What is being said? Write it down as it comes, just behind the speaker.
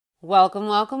Welcome,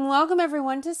 welcome, welcome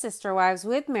everyone to Sister Wives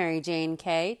with Mary Jane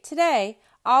K. Today,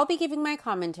 I'll be giving my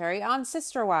commentary on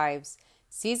Sister Wives,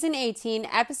 Season 18,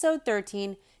 Episode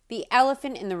 13, The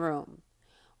Elephant in the Room.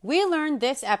 We learned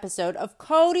this episode of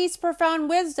Cody's profound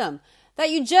wisdom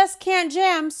that you just can't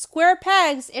jam square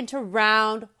pegs into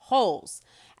round holes.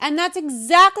 And that's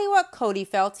exactly what Cody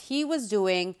felt he was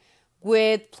doing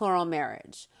with plural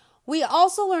marriage. We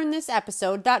also learned this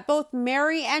episode that both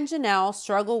Mary and Janelle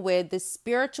struggle with the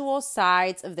spiritual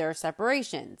sides of their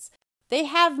separations. They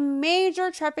have major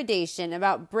trepidation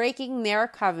about breaking their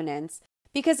covenants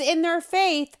because in their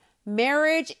faith,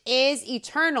 marriage is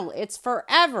eternal. It's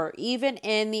forever, even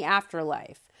in the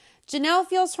afterlife. Janelle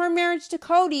feels her marriage to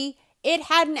Cody, it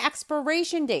had an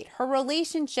expiration date. Her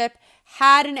relationship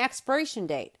had an expiration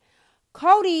date.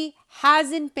 Cody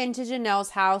hasn't been to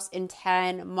Janelle's house in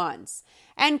 10 months.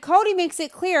 And Cody makes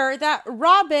it clear that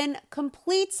Robin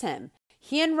completes him.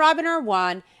 He and Robin are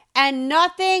one, and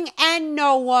nothing and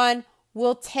no one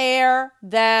will tear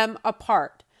them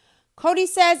apart. Cody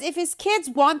says if his kids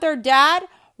want their dad,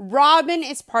 Robin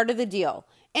is part of the deal.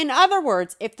 In other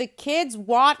words, if the kids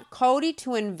want Cody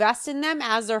to invest in them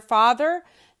as their father,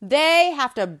 they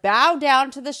have to bow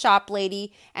down to the shop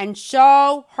lady and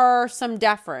show her some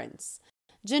deference.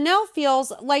 Janelle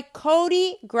feels like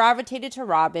Cody gravitated to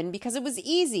Robin because it was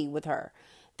easy with her.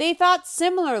 They thought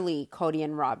similarly, Cody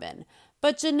and Robin.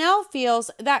 But Janelle feels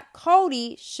that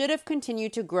Cody should have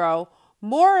continued to grow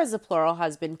more as a plural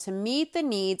husband to meet the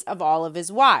needs of all of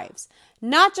his wives,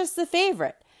 not just the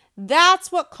favorite.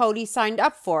 That's what Cody signed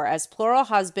up for as plural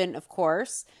husband, of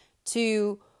course,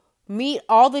 to meet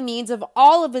all the needs of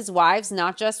all of his wives,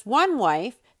 not just one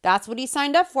wife. That's what he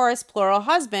signed up for as plural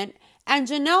husband. And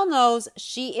Janelle knows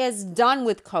she is done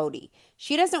with Cody.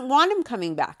 She doesn't want him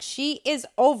coming back. She is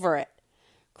over it.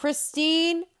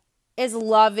 Christine is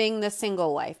loving the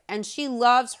single life, and she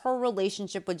loves her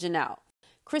relationship with Janelle.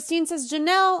 Christine says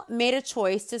Janelle made a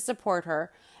choice to support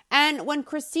her. And when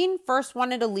Christine first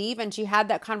wanted to leave and she had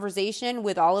that conversation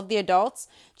with all of the adults,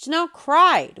 Janelle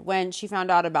cried when she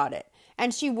found out about it.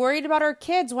 And she worried about her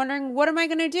kids, wondering, what am I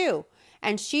going to do?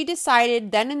 And she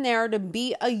decided then and there to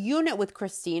be a unit with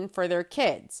Christine for their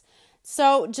kids.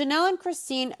 So Janelle and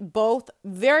Christine both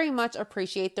very much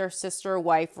appreciate their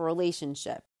sister-wife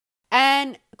relationship.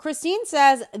 And Christine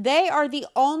says they are the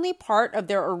only part of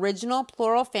their original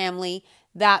plural family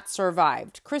that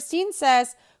survived. Christine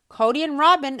says Cody and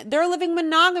Robin, they're living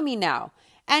monogamy now.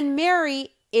 And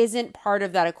Mary isn't part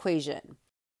of that equation.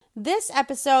 This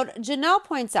episode, Janelle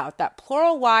points out that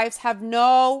plural wives have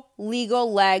no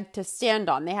legal leg to stand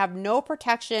on. They have no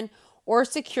protection or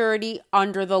security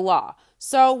under the law.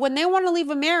 So when they want to leave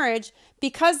a marriage,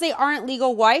 because they aren't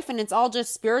legal wife and it's all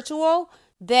just spiritual,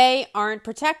 they aren't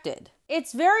protected.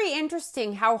 It's very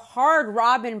interesting how hard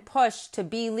Robin pushed to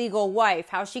be legal wife,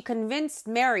 how she convinced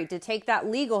Mary to take that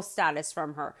legal status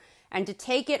from her and to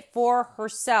take it for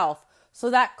herself so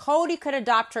that Cody could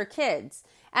adopt her kids.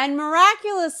 And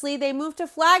miraculously, they moved to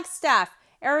Flagstaff,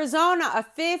 Arizona, a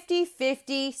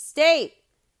 50-50 state.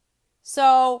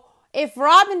 So if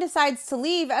Robin decides to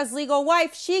leave as legal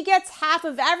wife, she gets half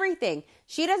of everything.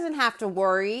 She doesn't have to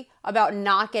worry about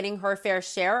not getting her fair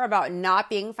share, about not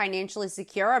being financially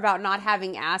secure, about not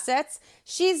having assets.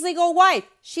 She's legal wife.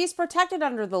 She's protected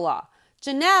under the law.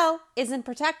 Janelle isn't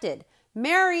protected.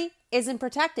 Mary isn't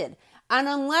protected. And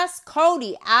unless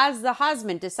Cody, as the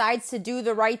husband, decides to do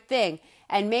the right thing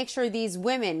and make sure these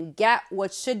women get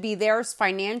what should be theirs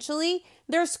financially,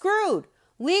 they're screwed.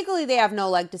 Legally, they have no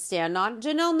leg to stand on.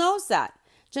 Janelle knows that.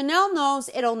 Janelle knows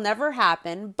it'll never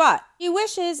happen, but he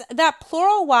wishes that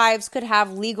plural wives could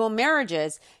have legal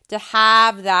marriages to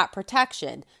have that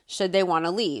protection should they want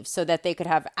to leave, so that they could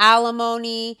have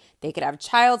alimony, they could have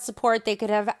child support, they could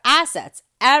have assets.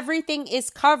 Everything is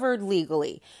covered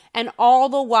legally, and all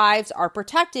the wives are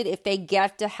protected if they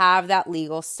get to have that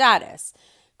legal status.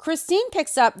 Christine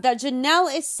picks up that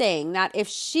Janelle is saying that if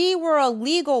she were a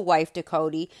legal wife to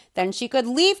Cody, then she could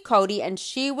leave Cody and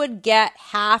she would get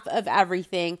half of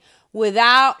everything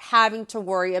without having to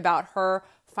worry about her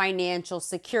financial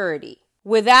security,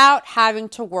 without having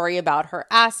to worry about her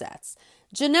assets.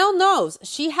 Janelle knows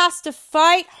she has to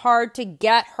fight hard to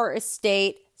get her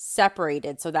estate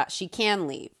separated so that she can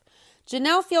leave.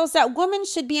 Janelle feels that women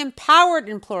should be empowered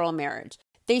in plural marriage.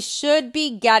 They should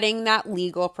be getting that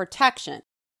legal protection.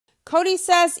 Cody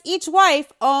says each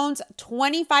wife owns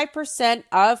 25%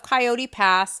 of Coyote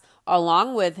Pass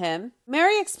along with him.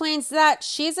 Mary explains that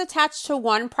she's attached to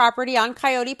one property on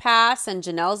Coyote Pass and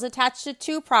Janelle's attached to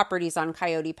two properties on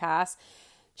Coyote Pass.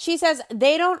 She says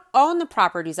they don't own the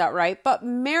properties outright, but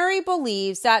Mary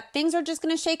believes that things are just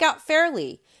going to shake out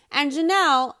fairly. And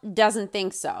Janelle doesn't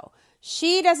think so.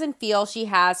 She doesn't feel she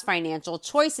has financial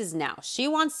choices now. She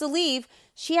wants to leave.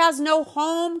 She has no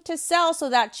home to sell so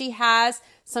that she has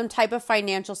some type of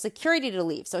financial security to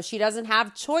leave. So she doesn't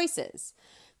have choices.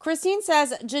 Christine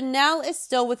says Janelle is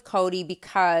still with Cody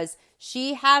because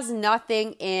she has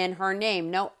nothing in her name,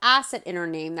 no asset in her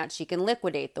name that she can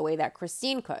liquidate the way that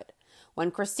Christine could. When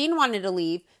Christine wanted to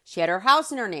leave, she had her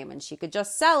house in her name and she could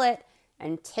just sell it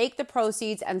and take the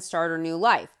proceeds and start her new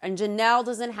life. And Janelle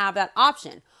doesn't have that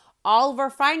option. All of her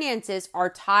finances are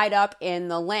tied up in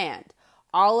the land.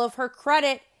 All of her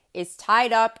credit is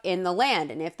tied up in the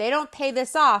land. And if they don't pay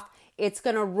this off, it's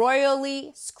going to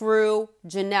royally screw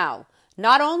Janelle.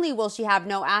 Not only will she have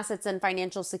no assets and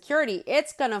financial security,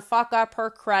 it's going to fuck up her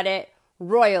credit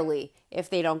royally if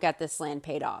they don't get this land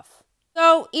paid off.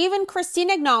 So even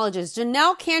Christine acknowledges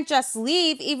Janelle can't just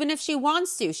leave even if she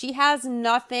wants to. She has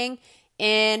nothing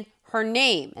in her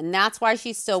name, and that's why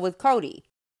she's still with Cody.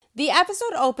 The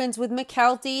episode opens with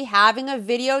Mykelti having a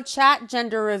video chat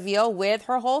gender reveal with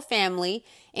her whole family,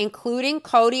 including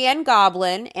Cody and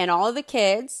Goblin and all of the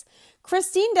kids.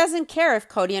 Christine doesn't care if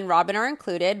Cody and Robin are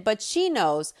included, but she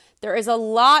knows there is a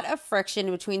lot of friction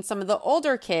between some of the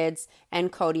older kids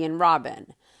and Cody and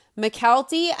Robin.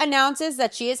 Mykelti announces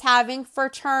that she is having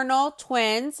fraternal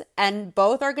twins and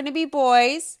both are going to be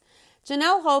boys.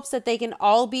 Janelle hopes that they can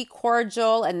all be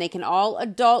cordial and they can all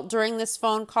adult during this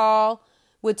phone call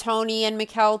with Tony and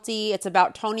Mykelti. It's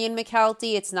about Tony and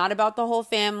Mykelti. It's not about the whole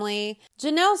family.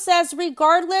 Janelle says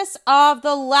regardless of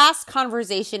the last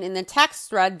conversation in the text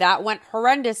thread that went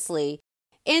horrendously,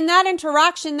 in that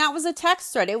interaction, that was a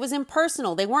text thread. It was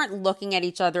impersonal. They weren't looking at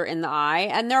each other in the eye,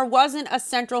 and there wasn't a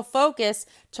central focus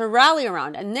to rally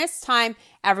around. And this time,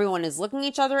 everyone is looking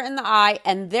each other in the eye,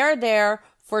 and they're there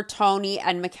for Tony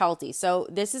and Mykelti. So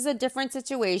this is a different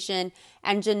situation,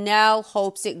 and Janelle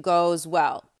hopes it goes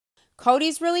well.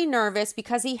 Cody's really nervous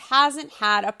because he hasn't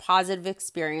had a positive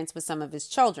experience with some of his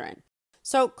children.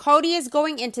 So Cody is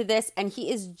going into this and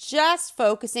he is just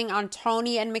focusing on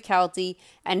Tony and Mykelti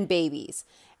and babies.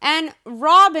 And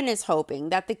Robin is hoping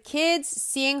that the kids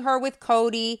seeing her with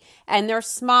Cody and their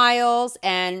smiles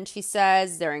and she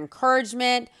says their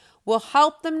encouragement will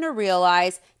help them to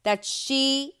realize that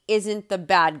she isn't the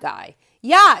bad guy.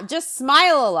 Yeah, just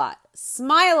smile a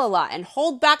lot and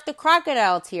hold back the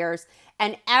crocodile tears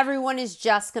and everyone is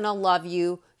just going to love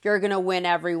you. You're going to win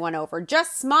everyone over.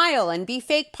 Just smile and be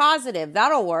fake positive.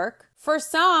 That'll work. For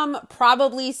some,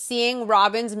 probably seeing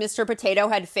Robin's Mr. Potato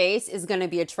Head face is going to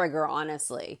be a trigger,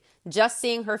 honestly. Just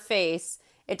seeing her face,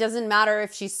 it doesn't matter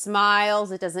if she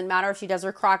smiles. It doesn't matter if she does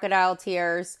her crocodile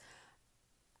tears.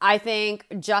 I think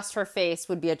just her face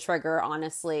would be a trigger,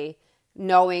 honestly,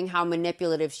 knowing how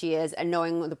manipulative she is and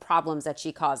knowing the problems that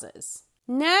she causes.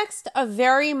 Next, a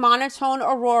very monotone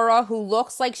Aurora who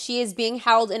looks like she is being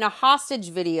held in a hostage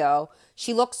video.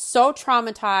 She looks so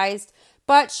traumatized,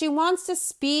 but she wants to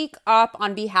speak up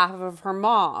on behalf of her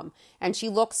mom. And she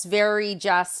looks very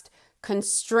just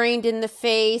constrained in the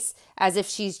face, as if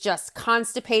she's just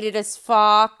constipated as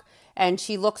fuck. And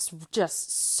she looks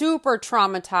just super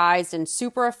traumatized and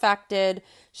super affected.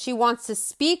 She wants to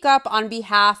speak up on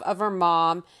behalf of her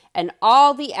mom and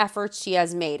all the efforts she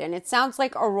has made. And it sounds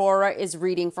like Aurora is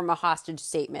reading from a hostage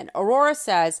statement. Aurora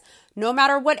says, no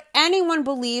matter what anyone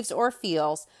believes or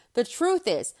feels, the truth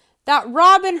is that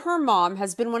Robin, her mom,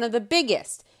 has been one of the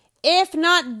biggest, if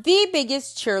not the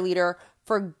biggest cheerleader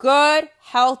for good,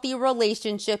 healthy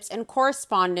relationships and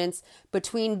correspondence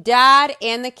between dad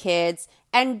and the kids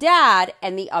and dad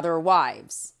and the other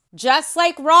wives. Just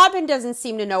like Robin doesn't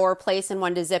seem to know her place and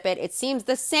when to zip it, it seems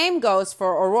the same goes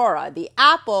for Aurora. The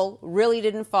apple really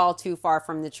didn't fall too far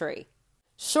from the tree.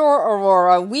 Sure,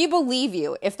 Aurora, we believe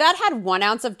you. If that had 1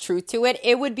 ounce of truth to it,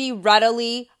 it would be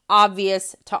readily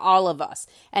obvious to all of us.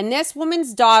 And this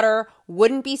woman's daughter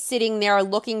wouldn't be sitting there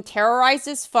looking terrorized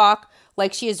as fuck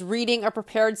like she is reading a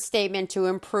prepared statement to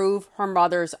improve her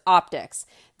mother's optics.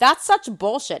 That's such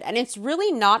bullshit, and it's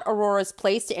really not Aurora's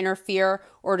place to interfere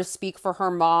or to speak for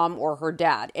her mom or her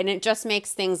dad, and it just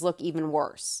makes things look even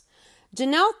worse.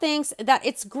 Janelle thinks that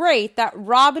it's great that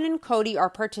Robin and Cody are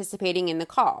participating in the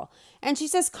call, and she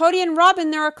says Cody and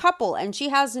Robin, they're a couple, and she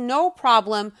has no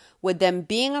problem with them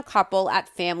being a couple at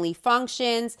family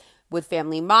functions, with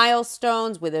family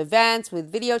milestones, with events,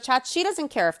 with video chats. She doesn't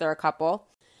care if they're a couple.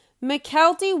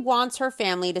 Mykelti wants her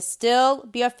family to still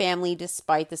be a family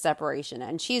despite the separation,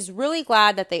 and she's really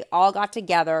glad that they all got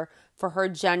together for her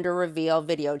gender reveal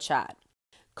video chat.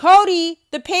 Cody,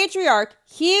 the patriarch,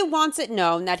 he wants it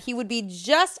known that he would be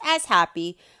just as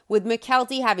happy with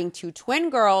Mykelti having 2 twin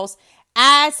girls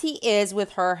as he is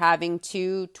with her having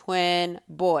 2 twin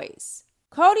boys.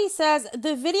 Cody says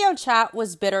the video chat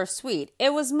was bittersweet.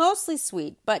 It was mostly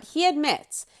sweet, but he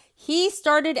admits he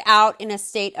started out in a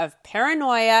state of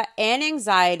paranoia and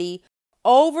anxiety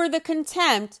over the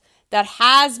contempt that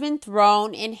has been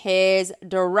thrown in his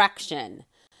direction.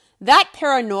 That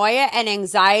paranoia and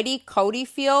anxiety Cody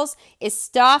feels is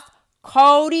stuff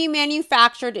Cody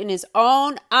manufactured in his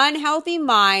own unhealthy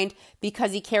mind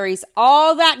because he carries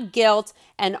all that guilt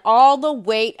and all the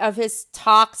weight of his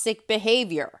toxic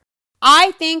behavior.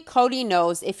 I think Cody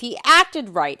knows if he acted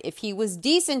right, if he was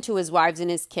decent to his wives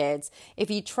and his kids, if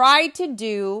he tried to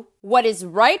do what is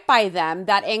right by them,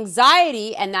 that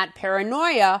anxiety and that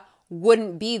paranoia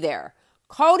wouldn't be there.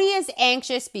 Cody is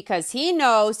anxious because he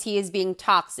knows he is being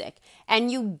toxic,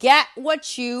 and you get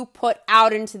what you put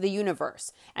out into the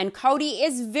universe. And Cody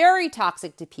is very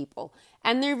toxic to people,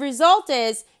 and the result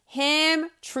is him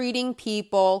treating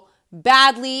people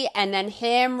badly and then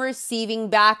him receiving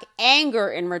back anger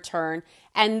in return,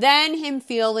 and then him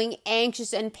feeling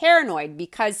anxious and paranoid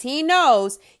because he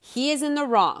knows he is in the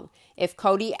wrong. If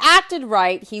Cody acted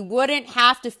right, he wouldn't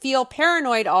have to feel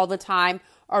paranoid all the time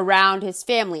around his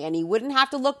family, and he wouldn't have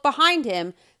to look behind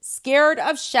him scared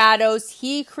of shadows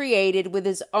he created with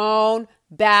his own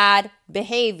bad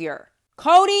behavior.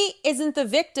 Cody isn't the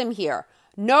victim here.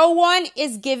 No one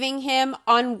is giving him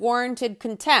unwarranted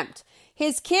contempt.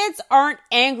 His kids aren't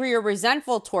angry or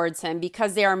resentful towards him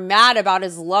because they are mad about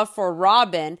his love for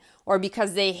Robin or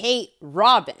because they hate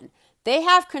Robin. They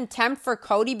have contempt for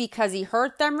Cody because he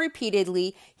hurt them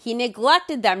repeatedly. He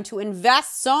neglected them to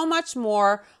invest so much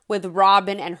more with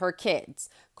Robin and her kids.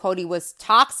 Cody was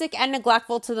toxic and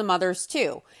neglectful to the mothers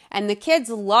too. And the kids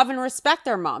love and respect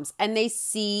their moms, and they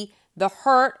see the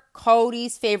hurt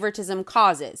Cody's favoritism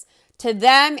causes to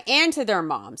them and to their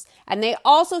moms. And they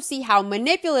also see how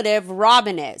manipulative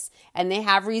Robin is. And they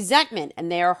have resentment,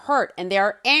 and they are hurt, and they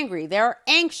are angry. They are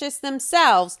anxious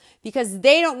themselves because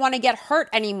they don't want to get hurt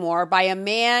anymore by a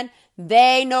man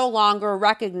they no longer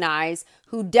recognize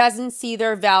who doesn't see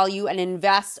their value and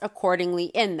invest accordingly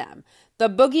in them. The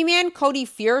boogeyman Cody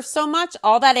fears so much,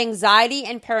 all that anxiety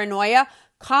and paranoia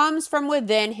comes from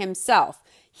within himself.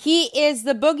 He is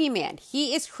the boogeyman.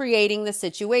 He is creating the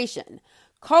situation.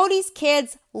 Cody's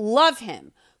kids love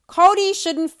him. Cody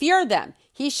shouldn't fear them.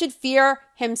 He should fear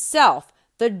himself,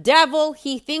 the devil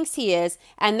he thinks he is,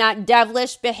 and that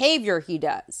devilish behavior he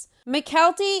does.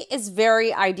 Mykelti is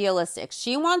very idealistic.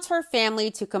 She wants her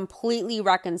family to completely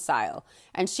reconcile,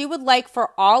 and she would like for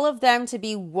all of them to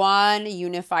be one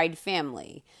unified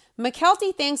family.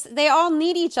 Mykelti thinks they all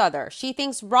need each other. She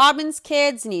thinks Robin's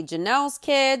kids need Janelle's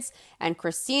kids, and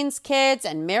Christine's kids,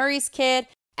 and Mary's kid,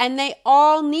 and they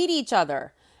all need each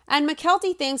other. And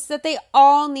Mykelti thinks that they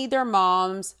all need their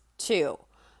moms too.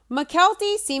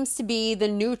 Mykelti seems to be the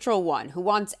neutral one who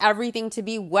wants everything to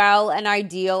be well and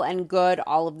ideal and good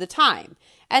all of the time.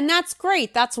 And that's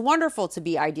great. That's wonderful to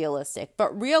be idealistic.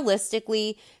 But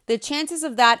realistically, the chances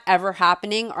of that ever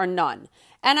happening are none.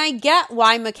 And I get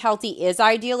why Mykelti is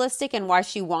idealistic and why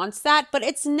she wants that, but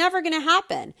it's never going to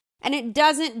happen. And it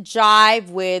doesn't jive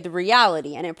with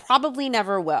reality, and it probably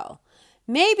never will.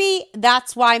 Maybe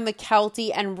that's why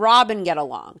Mykelti and Robin get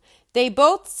along. They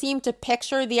both seem to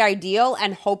picture the ideal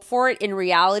and hope for it in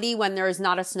reality when there is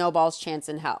not a snowball's chance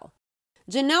in hell.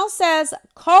 Janelle says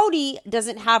Cody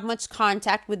doesn't have much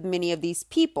contact with many of these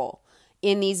people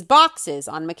in these boxes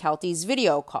on Mykelti's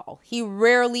video call. He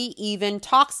rarely even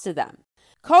talks to them.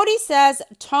 Cody says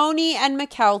Tony and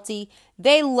Mykelti,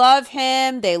 they love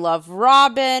him, they love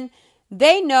Robin.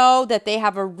 They know that they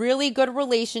have a really good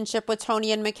relationship with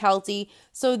Tony and Mykelti,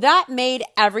 so that made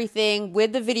everything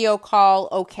with the video call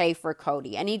okay for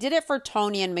Cody, and he did it for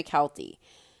Tony and Mykelti.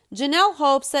 Janelle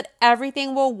hopes that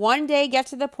everything will one day get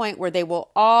to the point where they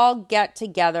will all get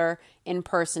together in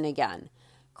person again.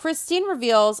 Christine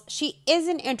reveals she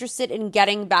isn't interested in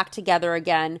getting back together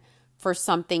again for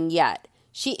something yet.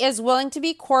 She is willing to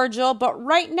be cordial, but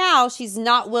right now she's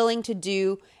not willing to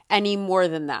do any more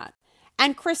than that.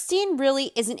 And Christine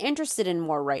really isn't interested in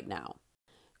more right now.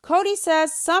 Cody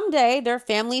says someday their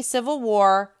family civil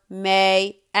war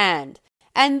may end.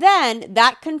 And then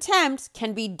that contempt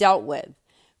can be dealt with.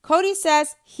 Cody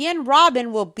says he and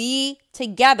Robin will be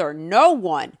together. No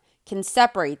one can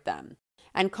separate them.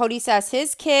 And Cody says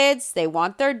his kids, they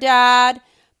want their dad,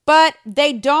 but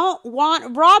they don't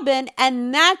want Robin,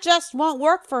 and that just won't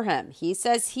work for him. He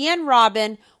says he and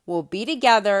Robin will be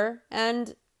together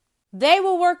and they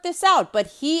will work this out, but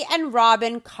he and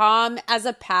Robin come as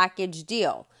a package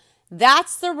deal.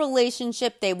 That's the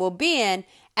relationship they will be in,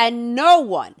 and no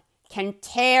one can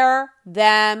tear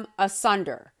them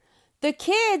asunder. The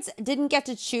kids didn't get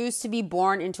to choose to be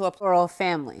born into a plural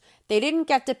family. They didn't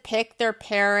get to pick their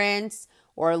parents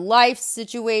or life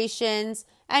situations,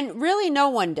 and really no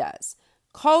one does.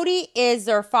 Cody is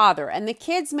their father, and the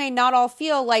kids may not all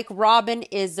feel like Robin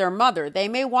is their mother. They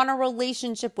may want a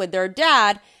relationship with their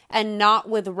dad and not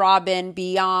with Robin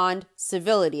beyond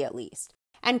civility, at least.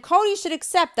 And Cody should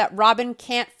accept that Robin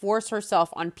can't force herself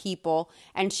on people,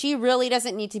 and she really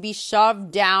doesn't need to be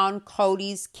shoved down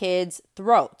Cody's kids'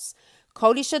 throats.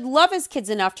 Cody should love his kids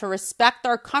enough to respect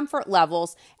their comfort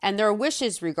levels and their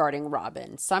wishes regarding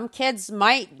Robin. Some kids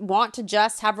might want to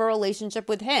just have a relationship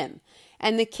with him.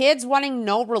 And the kids wanting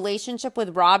no relationship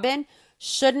with Robin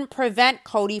shouldn't prevent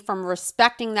Cody from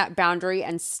respecting that boundary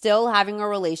and still having a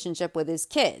relationship with his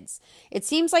kids. It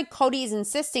seems like Cody is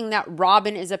insisting that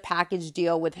Robin is a package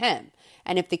deal with him.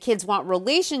 And if the kids want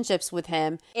relationships with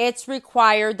him, it's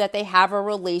required that they have a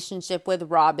relationship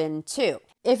with Robin too.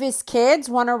 If his kids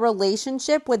want a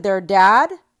relationship with their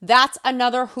dad, that's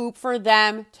another hoop for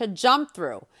them to jump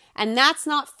through. And that's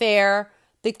not fair.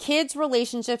 The kids'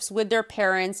 relationships with their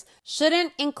parents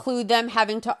shouldn't include them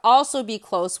having to also be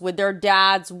close with their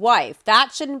dad's wife.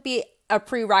 That shouldn't be a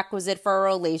prerequisite for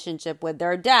a relationship with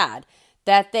their dad.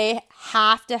 That they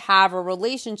have to have a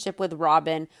relationship with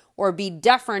Robin or be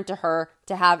deferent to her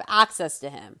to have access to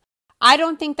him. I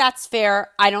don't think that's fair.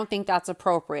 I don't think that's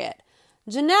appropriate.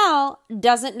 Janelle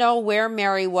doesn't know where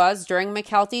Mary was during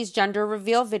McKelty's gender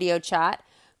reveal video chat.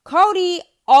 Cody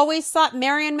always thought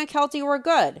Mary and McKelty were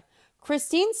good.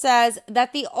 Christine says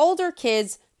that the older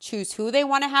kids choose who they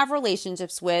want to have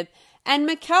relationships with, and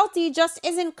McKelty just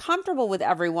isn't comfortable with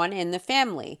everyone in the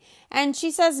family. And she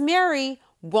says Mary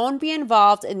won't be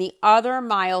involved in the other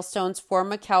milestones for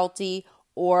McKelty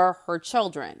or her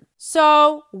children.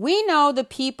 So we know the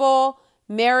people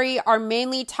Mary are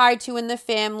mainly tied to in the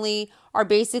family are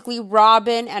basically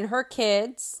Robin and her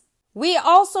kids. We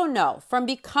also know from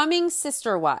becoming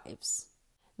sister wives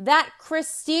that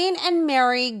Christine and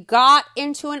Mary got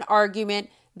into an argument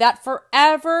that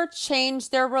forever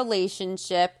changed their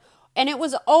relationship, and it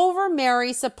was over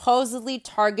Mary supposedly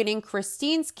targeting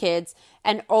Christine's kids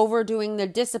and overdoing the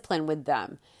discipline with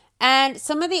them. And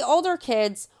some of the older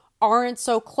kids aren't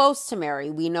so close to Mary,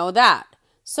 we know that.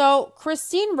 So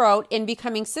Christine wrote in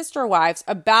Becoming Sister Wives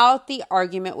about the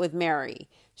argument with Mary.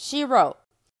 She wrote,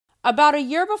 "About a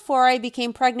year before I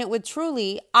became pregnant with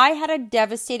Truly, I had a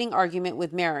devastating argument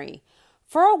with Mary.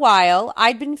 For a while,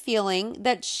 I'd been feeling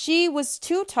that she was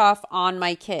too tough on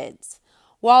my kids.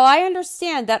 While I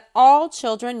understand that all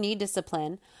children need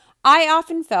discipline, I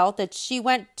often felt that she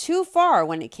went too far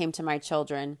when it came to my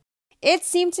children. It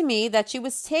seemed to me that she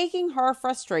was taking her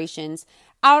frustrations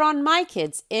out on my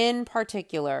kids in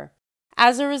particular.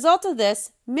 As a result of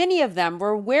this, many of them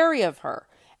were wary of her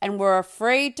and were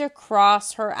afraid to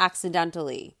cross her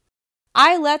accidentally.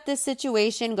 I let this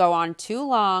situation go on too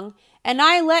long, and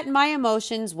I let my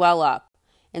emotions well up.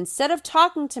 Instead of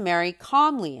talking to Mary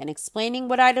calmly and explaining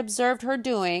what I'd observed her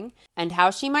doing and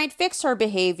how she might fix her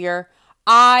behavior,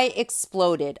 I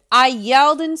exploded. I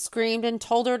yelled and screamed and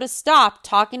told her to stop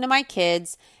talking to my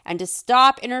kids and to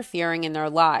stop interfering in their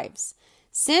lives.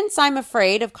 Since I'm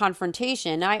afraid of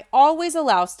confrontation, I always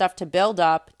allow stuff to build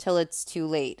up till it's too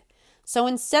late. So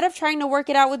instead of trying to work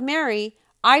it out with Mary,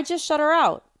 I just shut her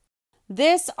out.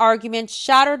 This argument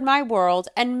shattered my world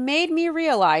and made me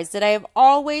realize that I have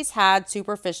always had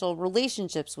superficial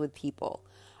relationships with people.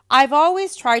 I've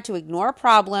always tried to ignore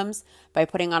problems by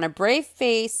putting on a brave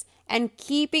face and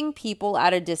keeping people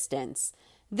at a distance.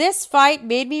 This fight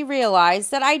made me realize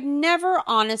that I'd never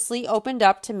honestly opened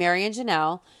up to Mary and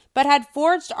Janelle, but had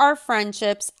forged our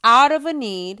friendships out of a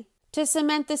need to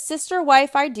cement the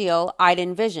sister-wife ideal I'd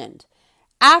envisioned.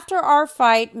 After our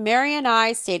fight, Mary and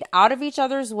I stayed out of each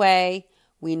other's way.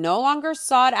 We no longer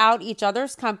sought out each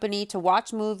other's company to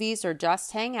watch movies or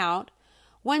just hang out.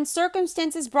 When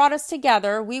circumstances brought us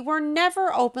together, we were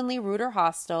never openly rude or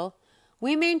hostile.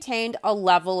 We maintained a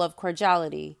level of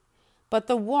cordiality, but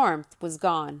the warmth was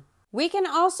gone." We can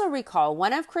also recall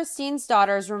one of Christine's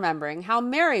daughters remembering how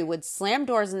Mary would slam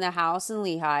doors in the house in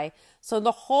Lehigh so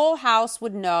the whole house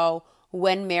would know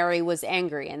when Mary was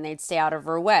angry and they'd stay out of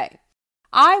her way.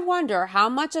 I wonder how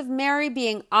much of Mary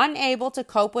being unable to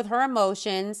cope with her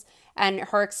emotions and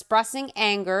her expressing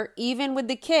anger, even with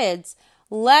the kids,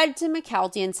 led to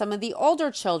McKelty and some of the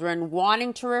older children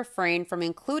wanting to refrain from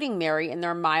including Mary in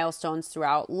their milestones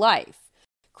throughout life.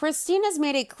 Christine has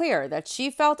made it clear that she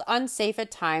felt unsafe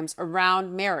at times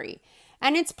around Mary,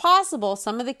 and it's possible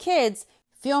some of the kids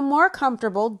feel more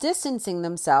comfortable distancing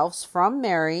themselves from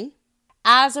Mary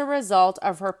as a result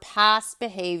of her past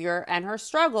behavior and her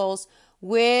struggles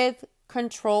with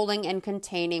controlling and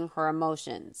containing her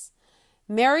emotions.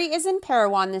 Mary is in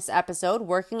Parowan this episode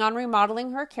working on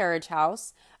remodeling her carriage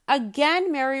house.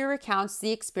 Again, Mary recounts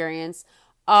the experience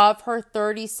of her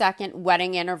 32nd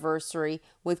wedding anniversary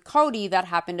with Cody that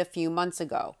happened a few months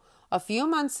ago. A few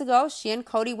months ago, she and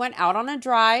Cody went out on a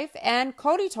drive, and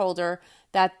Cody told her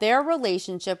that their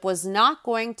relationship was not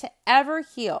going to ever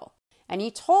heal. And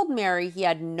he told Mary he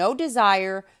had no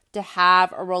desire to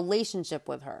have a relationship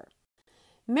with her.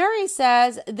 Mary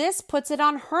says this puts it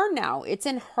on her now. It's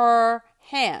in her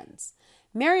hands.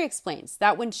 Mary explains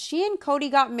that when she and Cody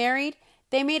got married,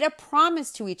 they made a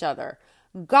promise to each other.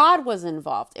 God was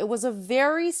involved. It was a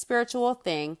very spiritual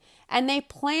thing, and they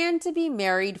planned to be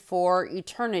married for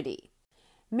eternity.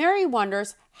 Mary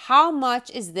wonders, how much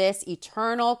is this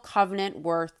eternal covenant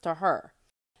worth to her?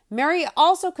 Mary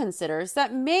also considers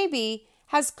that maybe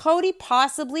has Cody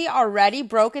possibly already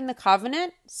broken the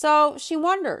covenant? So she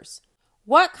wonders,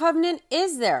 what covenant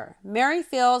is there? Mary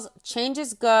feels change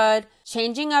is good,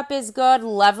 changing up is good,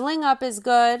 leveling up is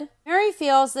good. Mary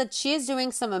feels that she is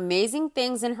doing some amazing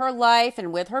things in her life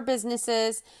and with her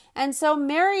businesses. And so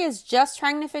Mary is just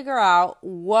trying to figure out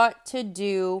what to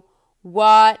do,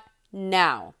 what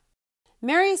now.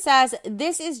 Mary says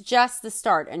this is just the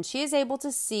start, and she is able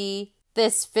to see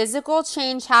this physical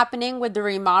change happening with the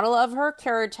remodel of her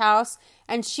carriage house,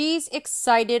 and she's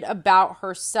excited about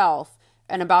herself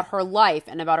and about her life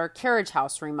and about her carriage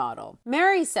house remodel.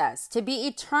 Mary says to be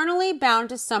eternally bound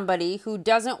to somebody who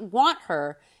doesn't want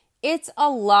her, it's a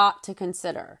lot to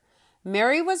consider.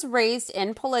 Mary was raised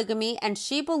in polygamy and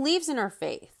she believes in her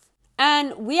faith.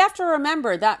 And we have to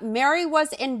remember that Mary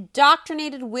was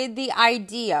indoctrinated with the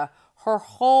idea her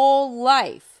whole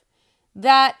life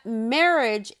that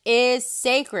marriage is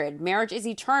sacred, marriage is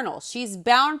eternal. She's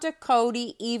bound to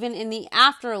Cody even in the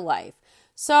afterlife.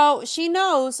 So she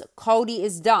knows Cody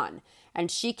is done and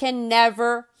she can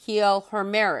never heal her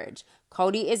marriage.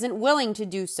 Cody isn't willing to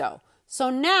do so.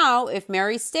 So now if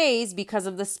Mary stays because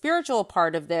of the spiritual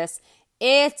part of this,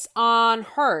 it's on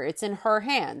her. It's in her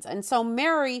hands. And so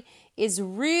Mary is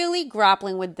really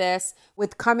grappling with this,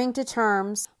 with coming to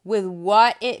terms with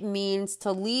what it means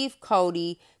to leave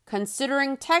Cody,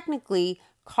 considering technically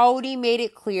Cody made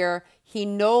it clear he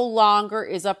no longer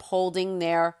is upholding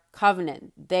their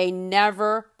covenant. They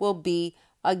never will be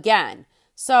again.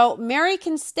 So Mary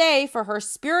can stay for her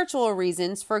spiritual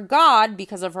reasons, for God,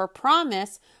 because of her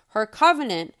promise, her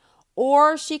covenant,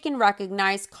 or she can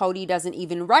recognize Cody doesn't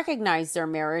even recognize their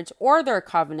marriage or their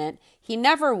covenant. He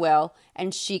never will,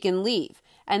 and she can leave.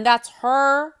 And that's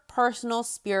her personal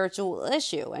spiritual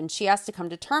issue, and she has to come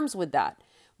to terms with that,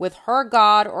 with her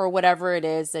God or whatever it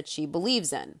is that she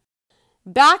believes in.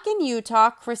 Back in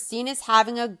Utah, Christine is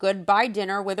having a goodbye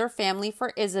dinner with her family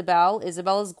for Isabel.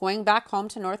 Isabel is going back home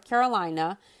to North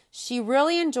Carolina. She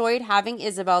really enjoyed having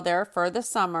Isabel there for the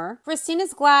summer. Christine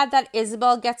is glad that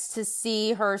Isabel gets to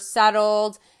see her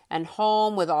settled and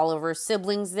home with all of her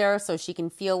siblings there so she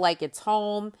can feel like it's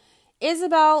home.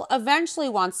 Isabel eventually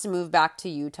wants to move back to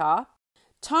Utah.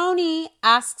 Tony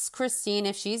asks Christine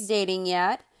if she's dating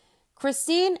yet.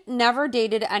 Christine never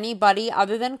dated anybody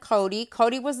other than Cody.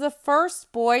 Cody was the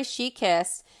first boy she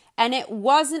kissed, and it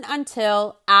wasn't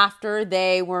until after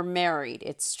they were married.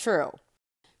 It's true.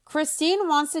 Christine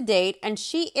wants to date, and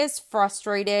she is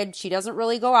frustrated. She doesn't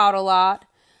really go out a lot.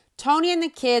 Tony and the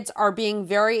kids are being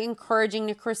very encouraging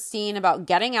to Christine about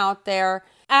getting out there,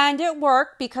 and it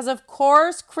worked because, of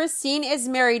course, Christine is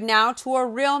married now to a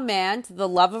real man, to the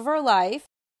love of her life.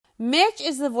 Mitch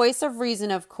is the voice of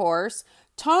reason, of course.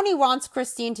 Tony wants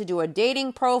Christine to do a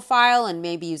dating profile and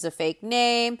maybe use a fake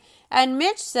name. And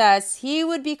Mitch says he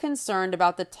would be concerned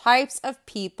about the types of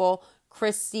people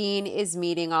Christine is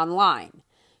meeting online.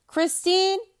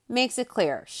 Christine makes it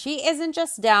clear she isn't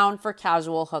just down for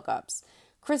casual hookups.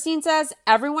 Christine says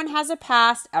everyone has a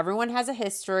past, everyone has a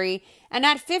history. And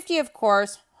at 50, of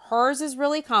course, hers is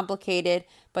really complicated,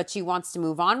 but she wants to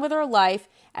move on with her life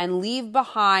and leave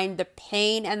behind the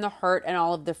pain and the hurt and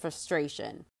all of the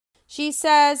frustration. She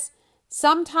says,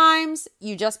 sometimes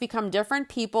you just become different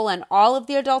people, and all of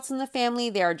the adults in the family,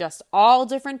 they are just all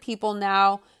different people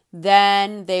now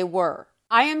than they were.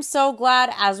 I am so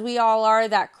glad, as we all are,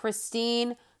 that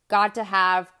Christine got to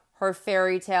have her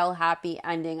fairy tale happy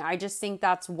ending. I just think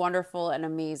that's wonderful and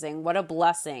amazing. What a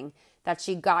blessing that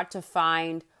she got to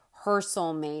find her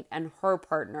soulmate and her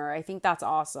partner. I think that's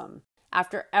awesome.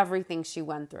 After everything she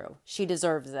went through, she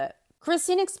deserves it.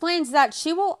 Christine explains that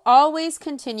she will always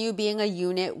continue being a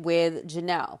unit with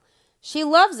Janelle. She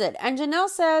loves it. And Janelle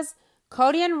says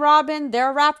Cody and Robin,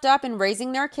 they're wrapped up in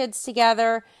raising their kids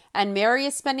together. And Mary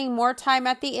is spending more time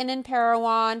at the inn in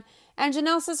Parowan. And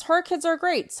Janelle says her kids are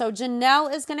great. So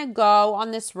Janelle is going to go on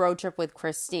this road trip with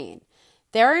Christine.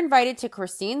 They're invited to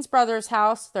Christine's brother's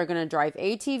house. They're going to drive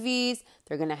ATVs.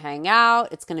 They're going to hang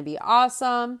out. It's going to be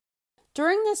awesome.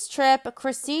 During this trip,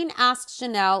 Christine asks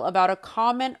Janelle about a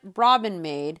comment Robin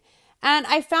made, and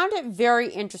I found it very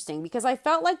interesting because I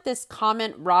felt like this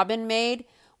comment Robin made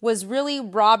was really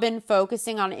Robin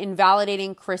focusing on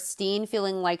invalidating Christine,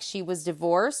 feeling like she was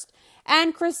divorced.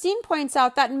 And Christine points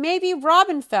out that maybe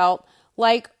Robin felt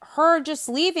like her just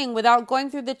leaving without going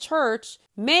through the church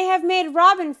may have made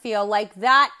Robin feel like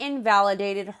that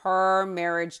invalidated her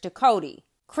marriage to Cody.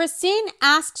 Christine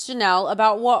asks Janelle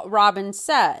about what Robin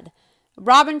said.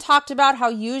 Robin talked about how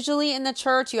usually in the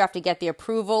church you have to get the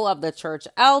approval of the church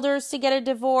elders to get a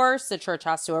divorce. The church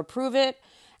has to approve it.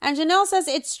 And Janelle says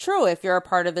it's true if you're a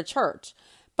part of the church.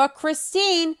 But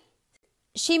Christine,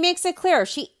 she makes it clear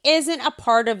she isn't a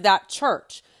part of that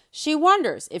church. She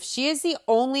wonders if she is the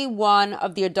only one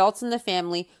of the adults in the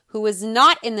family who is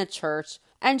not in the church.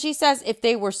 And she says if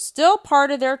they were still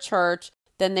part of their church,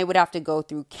 then they would have to go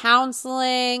through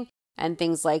counseling and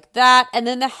things like that. And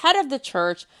then the head of the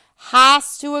church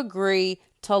has to agree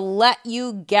to let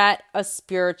you get a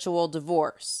spiritual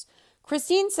divorce.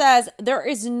 Christine says there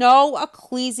is no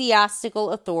ecclesiastical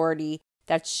authority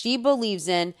that she believes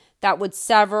in that would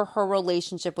sever her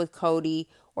relationship with Cody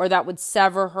or that would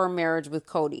sever her marriage with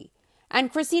Cody.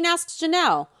 And Christine asks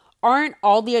Janelle, aren't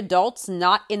all the adults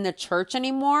not in the church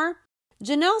anymore?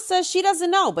 Janelle says she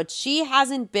doesn't know, but she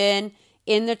hasn't been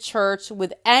in the church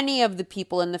with any of the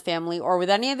people in the family or with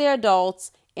any of the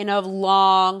adults in a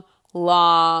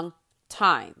long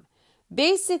time.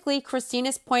 Basically, Christine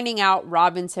is pointing out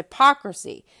Robin's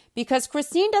hypocrisy because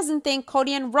Christine doesn't think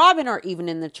Cody and Robin are even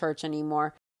in the church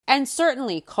anymore. And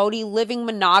certainly Cody living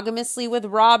monogamously with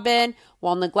Robin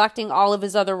while neglecting all of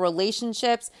his other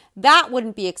relationships, that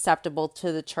wouldn't be acceptable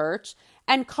to the church.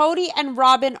 And Cody and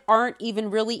Robin aren't even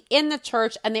really in the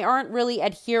church and they aren't really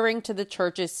adhering to the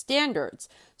church's standards.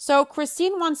 So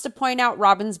Christine wants to point out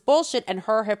Robin's bullshit and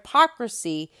her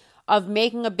hypocrisy of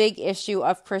making a big issue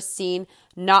of Christine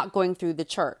not going through the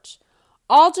church.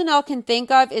 All Janelle can think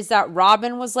of is that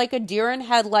Robin was like a deer in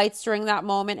headlights during that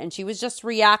moment and she was just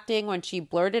reacting when she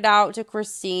blurted out to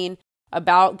Christine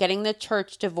about getting the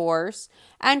church divorce.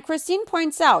 And Christine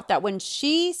points out that when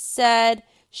she said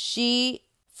she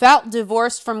felt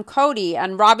divorced from Cody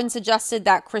and Robin suggested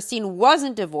that Christine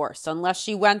wasn't divorced unless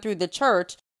she went through the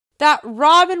church, that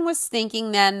Robin was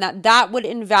thinking then that that would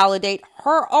invalidate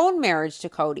her own marriage to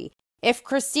Cody if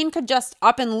Christine could just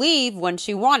up and leave when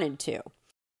she wanted to.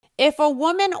 If a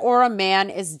woman or a man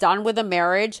is done with a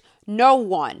marriage, no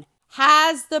one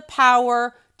has the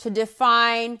power to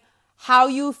define how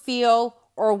you feel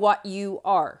or what you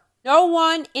are. No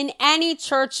one in any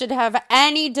church should have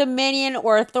any dominion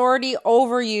or authority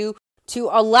over you to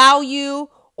allow you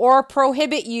or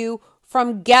prohibit you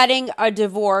from getting a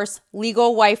divorce,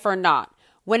 legal wife or not.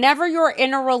 Whenever you're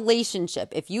in a relationship,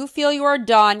 if you feel you are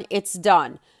done, it's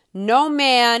done. No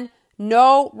man,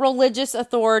 no religious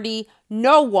authority,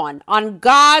 no one on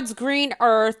God's green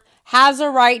earth has a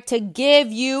right to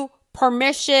give you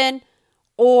permission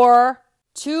or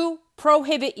to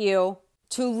prohibit you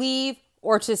to leave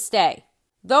or to stay.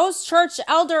 Those church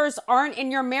elders aren't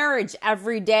in your marriage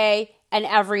every day and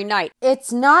every night.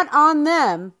 It's not on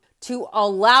them to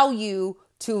allow you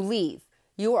to leave.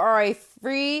 You are a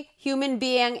free human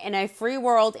being in a free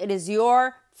world. It is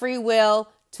your free will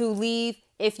to leave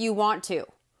if you want to.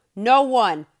 No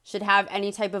one should have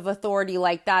any type of authority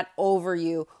like that over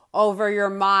you, over your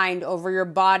mind, over your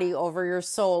body, over your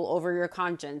soul, over your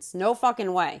conscience. No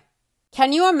fucking way.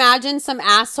 Can you imagine some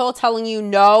asshole telling you,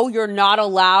 no, you're not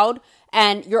allowed,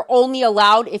 and you're only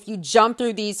allowed if you jump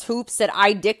through these hoops that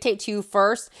I dictate to you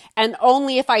first, and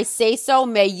only if I say so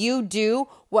may you do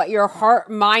what your heart,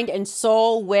 mind, and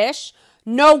soul wish?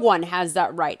 No one has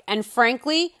that right. And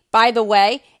frankly, by the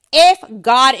way, if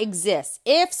God exists,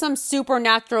 if some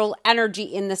supernatural energy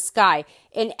in the sky,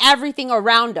 in everything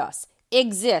around us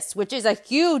exists, which is a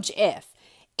huge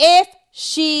if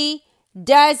she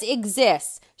does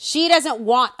exist, she doesn't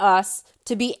want us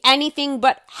to be anything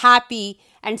but happy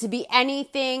and to be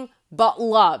anything but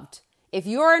loved. If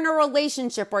you're in a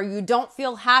relationship where you don't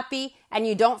feel happy and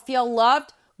you don't feel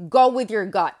loved, go with your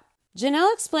gut.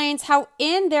 Janelle explains how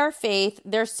in their faith,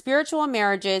 their spiritual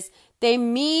marriages, they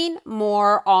mean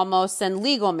more almost than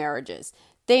legal marriages.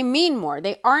 They mean more.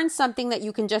 They aren't something that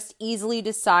you can just easily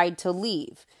decide to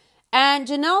leave. And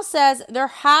Janelle says there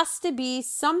has to be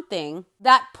something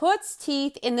that puts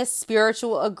teeth in the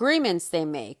spiritual agreements they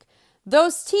make.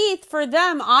 Those teeth, for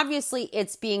them, obviously,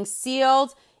 it's being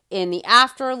sealed in the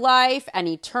afterlife and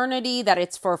eternity, that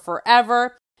it's for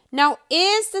forever. Now,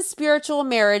 is the spiritual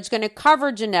marriage going to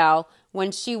cover Janelle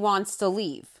when she wants to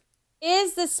leave?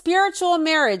 Is the spiritual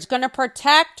marriage going to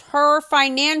protect her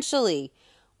financially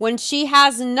when she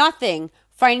has nothing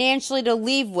financially to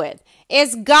leave with?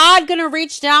 Is God going to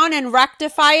reach down and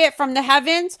rectify it from the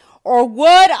heavens? Or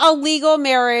would a legal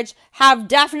marriage have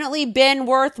definitely been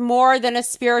worth more than a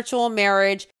spiritual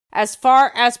marriage as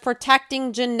far as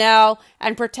protecting Janelle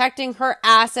and protecting her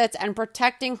assets and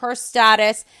protecting her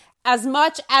status as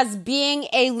much as being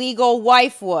a legal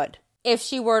wife would if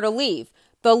she were to leave?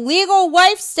 The legal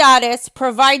wife status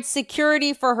provides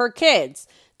security for her kids.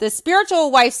 The spiritual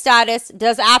wife status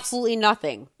does absolutely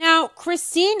nothing. Now,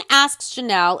 Christine asks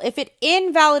Janelle if it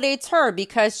invalidates her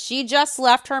because she just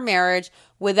left her marriage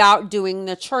without doing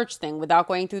the church thing, without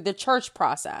going through the church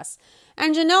process.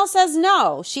 And Janelle says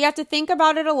no. She had to think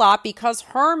about it a lot because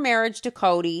her marriage to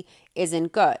Cody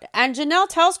isn't good. And Janelle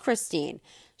tells Christine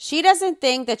she doesn't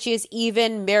think that she is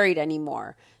even married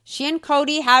anymore. She and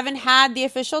Cody haven't had the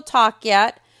official talk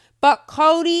yet, but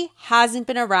Cody hasn't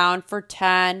been around for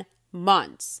 10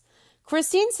 months.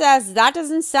 Christine says that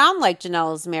doesn't sound like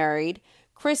Janelle is married.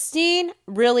 Christine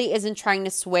really isn't trying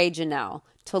to sway Janelle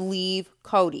to leave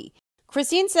Cody.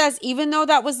 Christine says even though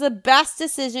that was the best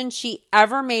decision she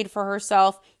ever made for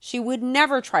herself, she would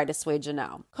never try to sway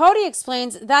Janelle. Cody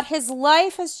explains that his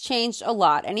life has changed a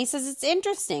lot, and he says it's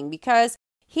interesting because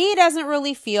he doesn't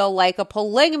really feel like a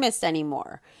polygamist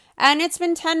anymore. And it's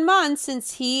been 10 months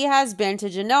since he has been to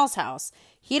Janelle's house.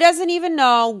 He doesn't even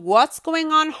know what's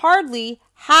going on hardly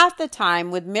half the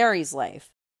time with Mary's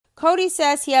life. Cody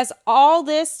says he has all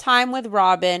this time with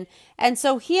Robin, and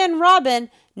so he and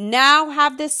Robin now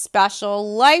have this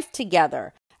special life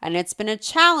together. And it's been a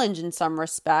challenge in some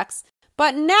respects,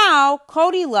 but now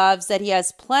Cody loves that he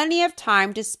has plenty of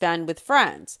time to spend with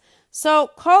friends. So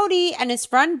Cody and his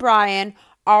friend Brian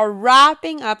are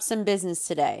wrapping up some business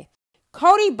today.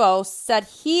 Cody boasts that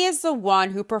he is the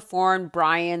one who performed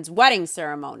Brian's wedding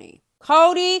ceremony.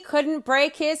 Cody couldn't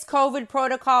break his COVID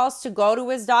protocols to go to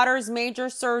his daughter's major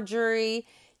surgery.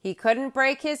 He couldn't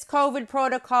break his COVID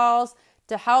protocols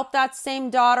to help that same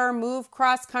daughter move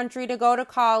cross country to go to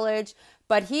college.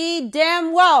 But he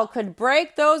damn well could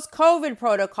break those COVID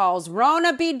protocols,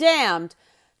 Rona be damned,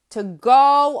 to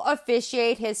go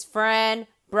officiate his friend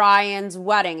Brian's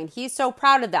wedding. And he's so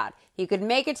proud of that. He could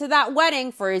make it to that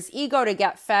wedding for his ego to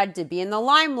get fed, to be in the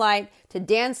limelight, to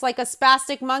dance like a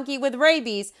spastic monkey with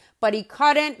rabies, but he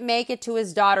couldn't make it to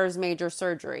his daughter's major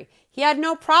surgery. He had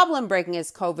no problem breaking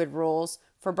his COVID rules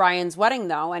for Brian's wedding,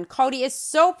 though, and Cody is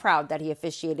so proud that he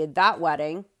officiated that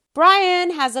wedding.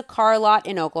 Brian has a car lot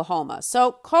in Oklahoma,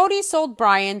 so Cody sold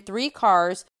Brian 3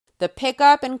 cars, the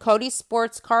pickup and Cody's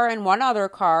sports car and one other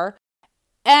car,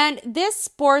 and this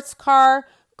sports car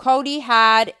Cody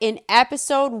had in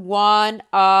episode 1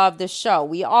 of the show.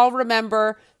 We all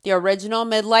remember the original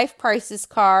midlife crisis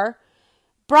car.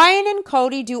 Brian and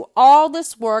Cody do all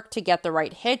this work to get the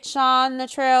right hitch on the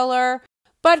trailer,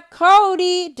 but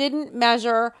Cody didn't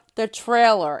measure the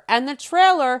trailer, and the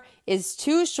trailer is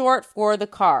too short for the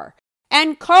car.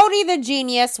 And Cody, the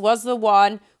genius, was the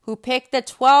one who picked the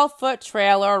 12-foot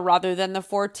trailer rather than the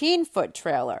 14-foot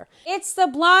trailer. It's the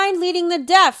blind leading the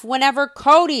deaf whenever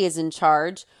Cody is in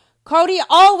charge. Cody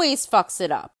always fucks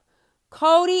it up.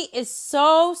 Cody is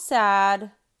so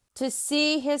sad to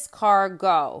see his car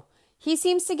go. He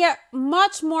seems to get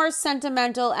much more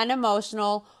sentimental and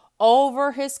emotional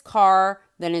over his car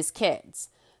than his kids.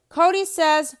 Cody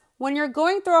says, when you're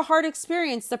going through a hard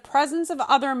experience, the presence of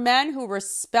other men who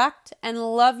respect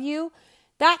and love you,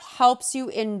 that helps you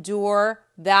endure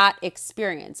that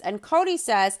experience. And Cody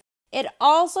says it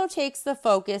also takes the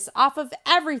focus off of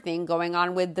everything going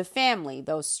on with the family,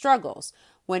 those struggles,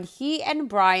 when he and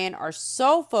Brian are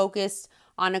so focused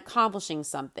on accomplishing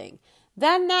something.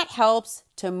 Then that helps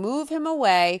to move him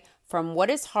away from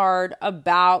what is hard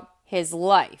about his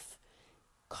life.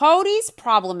 Cody's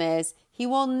problem is he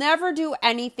will never do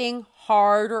anything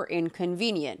hard or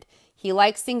inconvenient. He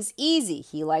likes things easy.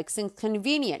 He likes things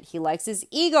convenient. He likes his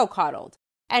ego coddled.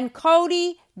 And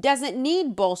Cody doesn't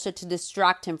need bullshit to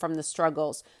distract him from the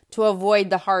struggles, to avoid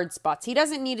the hard spots. He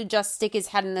doesn't need to just stick his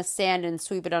head in the sand and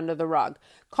sweep it under the rug.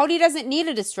 Cody doesn't need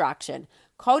a distraction.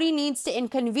 Cody needs to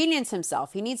inconvenience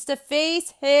himself. He needs to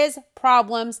face his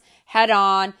problems head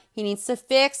on. He needs to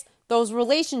fix those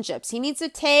relationships. He needs to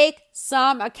take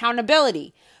some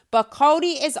accountability. But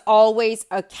Cody is always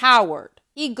a coward.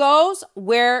 He goes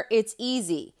where it's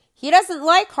easy. He doesn't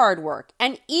like hard work.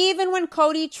 And even when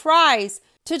Cody tries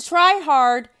to try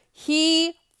hard,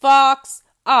 he fucks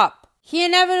up. He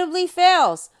inevitably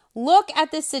fails. Look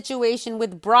at this situation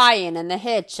with Brian and the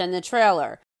hitch and the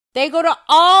trailer. They go to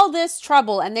all this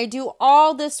trouble and they do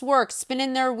all this work,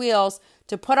 spinning their wheels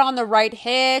to put on the right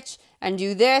hitch and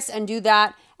do this and do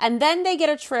that. And then they get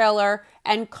a trailer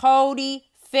and Cody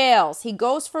fails. He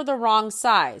goes for the wrong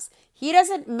size. He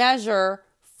doesn't measure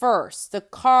first. The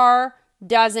car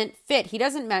doesn't fit. He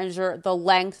doesn't measure the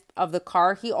length of the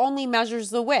car. He only measures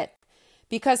the width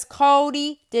because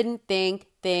Cody didn't think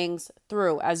things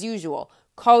through as usual.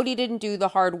 Cody didn't do the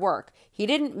hard work. He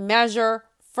didn't measure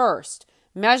first.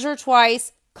 Measure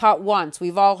twice, cut once.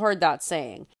 We've all heard that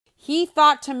saying. He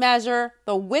thought to measure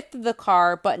the width of the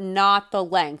car, but not the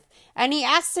length. And he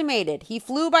estimated. He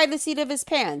flew by the seat of his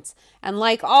pants. And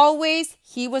like always,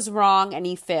 he was wrong and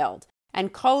he failed.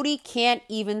 And Cody can't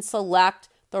even select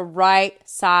the right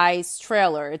size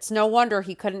trailer. It's no wonder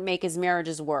he couldn't make his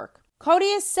marriages work. Cody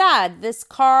is sad. This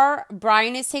car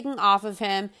Brian is taking off of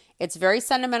him. It's very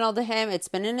sentimental to him. It's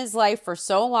been in his life for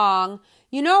so long.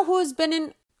 You know who's been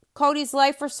in Cody's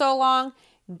life for so long?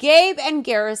 Gabe and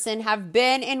Garrison have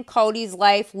been in Cody's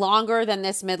life longer than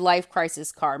this midlife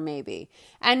crisis car, maybe.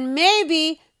 And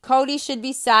maybe Cody should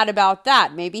be sad about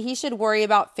that. Maybe he should worry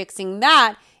about fixing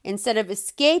that instead of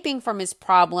escaping from his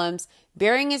problems,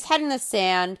 burying his head in the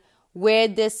sand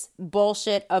with this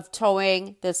bullshit of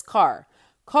towing this car.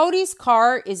 Cody's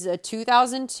car is a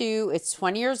 2002. It's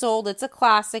 20 years old. It's a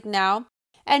classic now.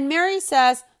 And Mary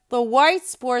says the white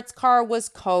sports car was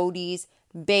Cody's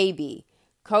baby.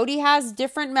 Cody has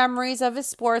different memories of his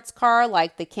sports car,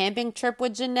 like the camping trip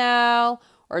with Janelle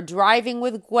or driving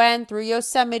with Gwen through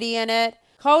Yosemite in it.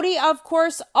 Cody, of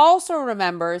course, also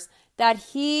remembers that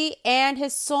he and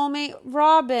his soulmate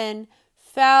Robin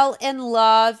fell in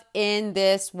love in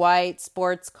this white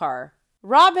sports car.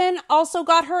 Robin also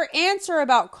got her answer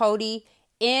about Cody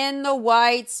in the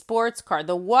white sports car.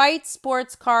 The white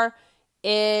sports car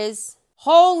is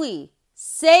holy,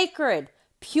 sacred,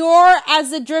 pure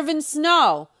as the driven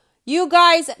snow. You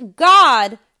guys,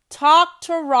 God talked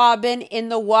to Robin in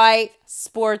the white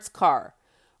sports car.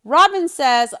 Robin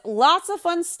says lots of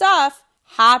fun stuff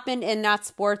happened in that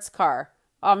sports car,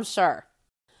 I'm sure.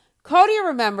 Cody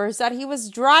remembers that he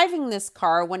was driving this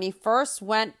car when he first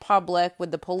went public with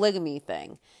the polygamy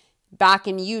thing back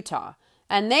in Utah.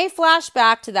 And they flash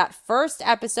back to that first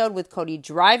episode with Cody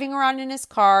driving around in his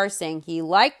car saying he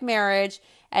liked marriage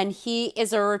and he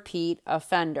is a repeat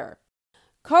offender.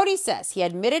 Cody says he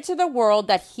admitted to the world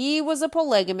that he was a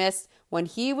polygamist when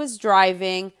he was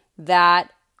driving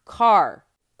that car.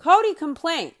 Cody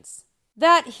complains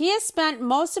that he has spent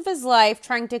most of his life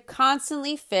trying to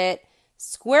constantly fit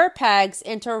square pegs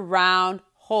into round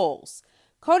holes.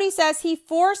 Cody says he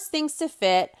forced things to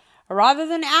fit rather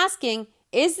than asking,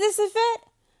 is this a fit?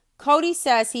 Cody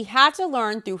says he had to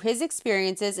learn through his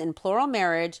experiences in plural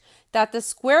marriage that the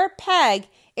square peg,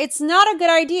 it's not a good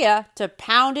idea to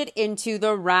pound it into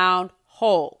the round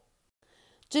hole.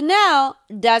 Janelle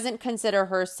doesn't consider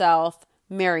herself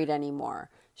married anymore.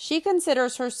 She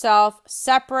considers herself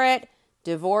separate,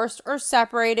 divorced, or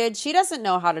separated. She doesn't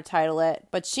know how to title it,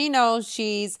 but she knows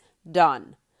she's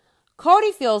done.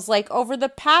 Cody feels like over the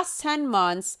past 10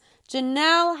 months,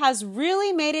 Janelle has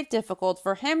really made it difficult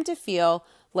for him to feel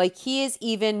like he is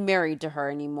even married to her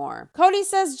anymore. Cody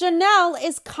says Janelle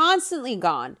is constantly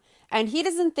gone, and he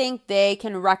doesn't think they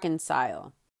can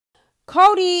reconcile.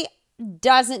 Cody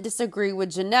doesn't disagree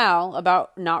with Janelle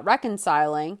about not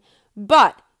reconciling,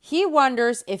 but he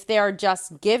wonders if they are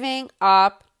just giving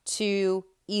up too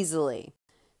easily.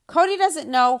 Cody doesn't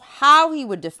know how he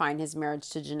would define his marriage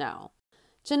to Janelle.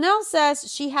 Janelle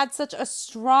says she had such a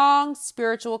strong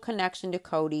spiritual connection to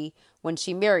Cody when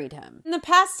she married him. In the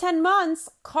past 10 months,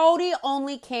 Cody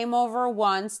only came over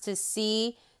once to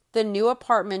see the new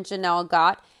apartment Janelle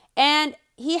got, and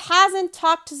he hasn't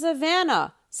talked to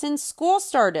Savannah since school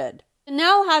started.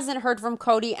 Janelle hasn't heard from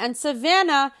Cody, and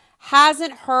Savannah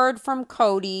hasn't heard from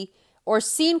Cody or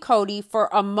seen Cody for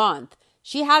a month.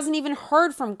 She hasn't even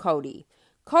heard from Cody.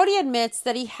 Cody admits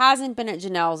that he hasn't been at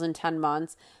Janelle's in 10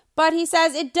 months, but he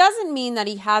says it doesn't mean that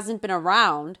he hasn't been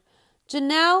around.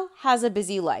 Janelle has a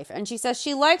busy life, and she says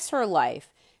she likes her life.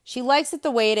 She likes it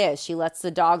the way it is. She lets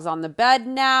the dogs on the bed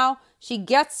now. She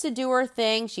gets to do her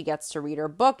thing. She gets to read her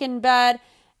book in bed,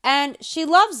 and she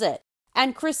loves it.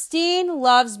 And Christine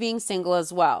loves being single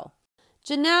as well.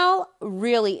 Janelle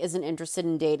really isn't interested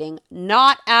in dating.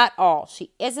 Not at all.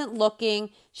 She isn't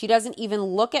looking. She doesn't even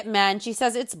look at men. She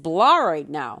says it's blah right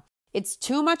now. It's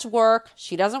too much work.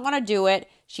 She doesn't want to do it.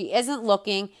 She isn't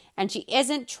looking, and she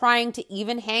isn't trying to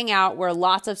even hang out where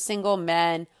lots of single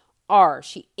men are.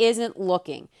 She isn't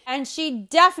looking. And she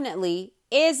definitely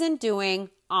isn't doing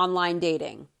online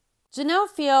dating. Janelle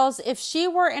feels if she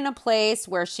were in a place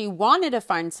where she wanted to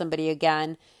find somebody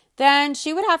again, then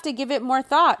she would have to give it more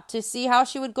thought to see how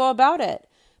she would go about it.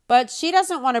 But she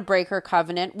doesn't want to break her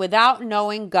covenant without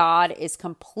knowing God is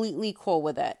completely cool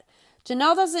with it.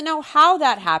 Janelle doesn't know how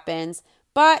that happens,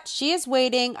 but she is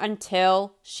waiting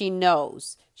until she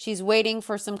knows. She's waiting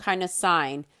for some kind of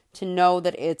sign to know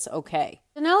that it's okay.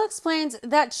 Janelle explains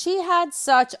that she had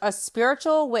such a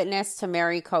spiritual witness to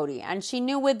marry Cody, and she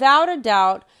knew without a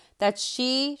doubt that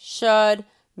she should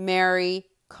marry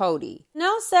Cody.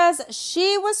 Janelle says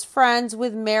she was friends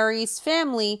with Mary's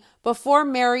family before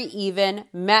Mary even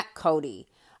met Cody.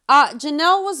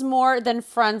 Janelle was more than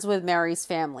friends with Mary's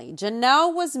family.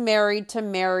 Janelle was married to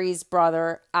Mary's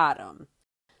brother, Adam.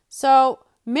 So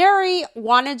Mary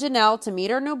wanted Janelle to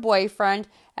meet her new boyfriend,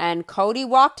 and Cody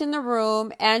walked in the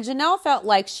room, and Janelle felt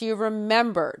like she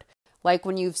remembered. Like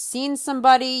when you've seen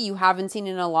somebody you haven't seen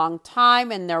in a long time,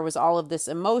 and there was all of this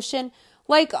emotion.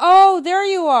 Like, oh, there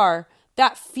you are.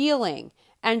 That feeling.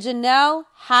 And Janelle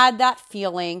had that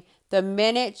feeling the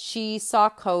minute she saw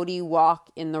Cody walk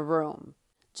in the room.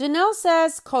 Janelle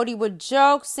says Cody would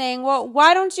joke, saying, well,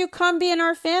 why don't you come be in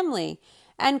our family?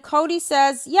 And Cody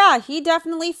says, yeah, he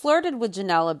definitely flirted with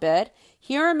Janelle a bit.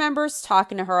 He remembers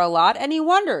talking to her a lot, and he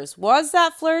wonders, was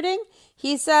that flirting?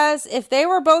 He says if they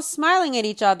were both smiling at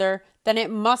each other, then it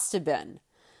must have been.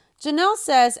 Janelle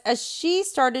says as she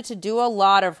started to do a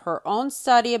lot of her own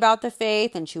study about the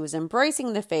faith and she was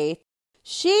embracing the faith,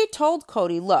 she told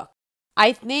Cody, look,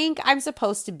 I think I'm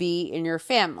supposed to be in your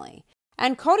family.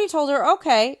 And Cody told her,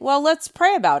 okay, well, let's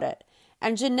pray about it.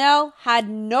 And Janelle had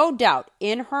no doubt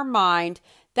in her mind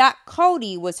that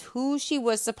Cody was who she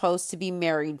was supposed to be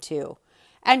married to.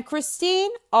 And Christine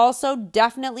also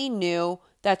definitely knew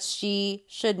that she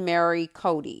should marry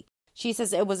Cody. She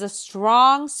says it was a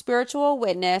strong spiritual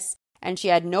witness and she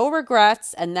had no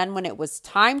regrets. And then when it was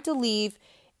time to leave,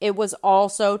 it was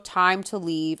also time to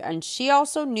leave. And she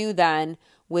also knew then,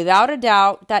 without a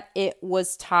doubt, that it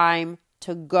was time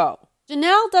to go.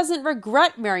 Janelle doesn't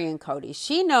regret marrying Cody.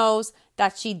 She knows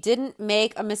that she didn't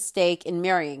make a mistake in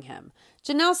marrying him.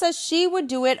 Janelle says she would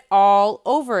do it all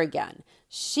over again.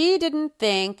 She didn't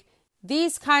think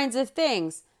these kinds of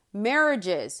things,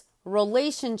 marriages,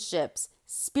 relationships,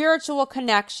 spiritual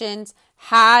connections,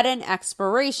 had an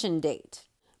expiration date.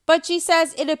 But she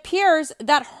says it appears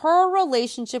that her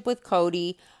relationship with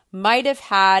Cody might have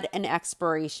had an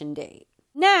expiration date.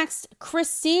 Next,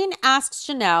 Christine asks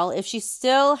Janelle if she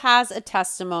still has a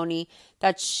testimony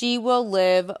that she will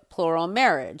live plural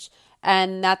marriage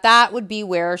and that would be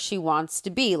where she wants to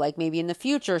be. Like maybe in the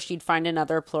future, she'd find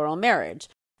another plural marriage.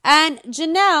 And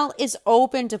Janelle is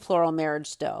open to plural marriage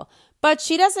still, but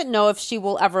she doesn't know if she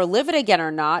will ever live it again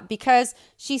or not because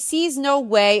she sees no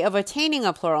way of attaining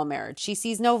a plural marriage. She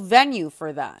sees no venue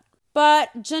for that.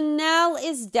 But Janelle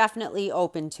is definitely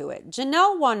open to it.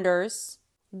 Janelle wonders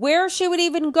where she would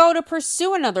even go to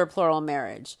pursue another plural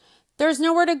marriage. There's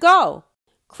nowhere to go.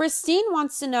 Christine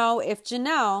wants to know if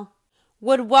Janelle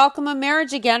would welcome a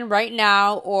marriage again right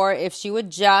now or if she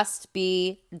would just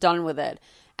be done with it.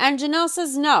 And Janelle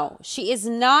says no, she is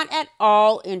not at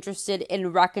all interested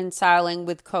in reconciling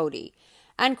with Cody.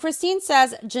 And Christine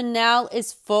says Janelle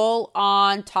is full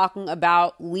on talking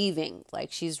about leaving,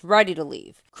 like she's ready to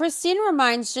leave. Christine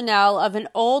reminds Janelle of an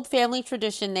old family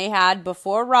tradition they had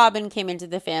before Robin came into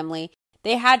the family.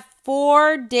 They had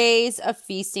 4 days of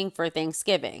feasting for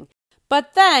Thanksgiving.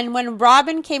 But then when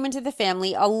Robin came into the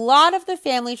family, a lot of the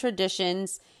family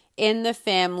traditions in the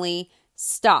family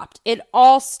stopped. It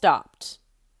all stopped.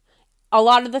 A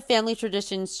lot of the family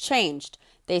traditions changed.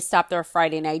 They stopped their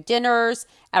Friday night dinners.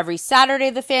 Every Saturday,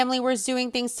 the family was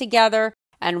doing things together.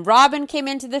 And Robin came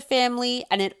into the family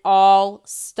and it all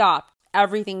stopped.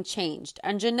 Everything changed.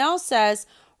 And Janelle says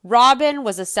Robin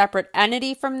was a separate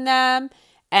entity from them.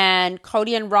 And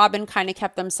Cody and Robin kind of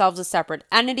kept themselves a separate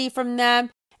entity from them.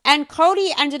 And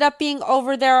Cody ended up being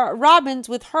over there at Robin's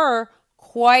with her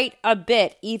quite a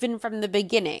bit, even from the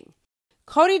beginning.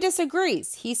 Cody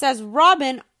disagrees. He says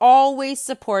Robin always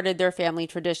supported their family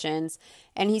traditions,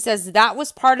 and he says that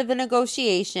was part of the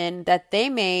negotiation that they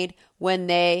made when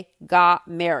they got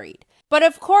married. But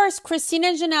of course, Christine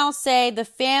and Janelle say the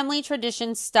family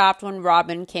tradition stopped when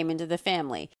Robin came into the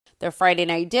family. Their Friday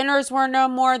night dinners were no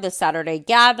more, the Saturday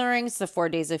gatherings, the 4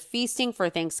 days of feasting for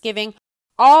Thanksgiving,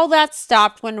 all that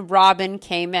stopped when Robin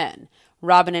came in.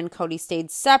 Robin and Cody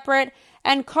stayed separate,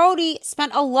 and Cody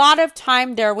spent a lot of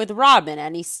time there with Robin,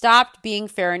 and he stopped being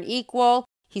fair and equal.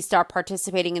 He stopped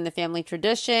participating in the family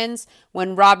traditions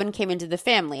when Robin came into the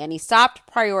family, and he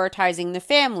stopped prioritizing the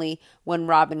family when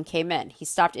Robin came in. He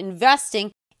stopped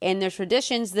investing in the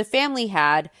traditions the family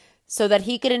had so that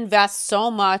he could invest so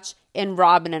much in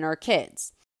Robin and her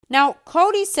kids. Now,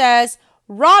 Cody says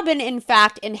Robin, in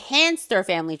fact, enhanced their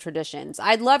family traditions.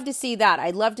 I'd love to see that.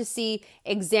 I'd love to see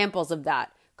examples of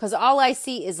that, because all I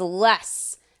see is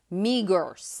less,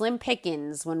 meager, slim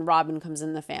pickings when Robin comes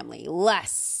in the family.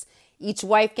 Less. Each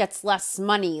wife gets less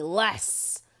money.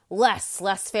 Less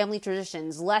family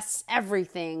traditions, less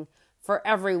everything for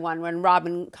everyone when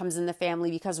Robin comes in the family,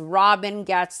 because Robin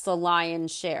gets the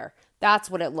lion's share. That's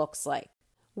what it looks like.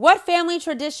 What family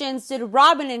traditions did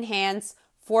Robin enhance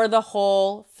for the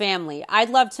whole family? I'd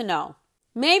love to know.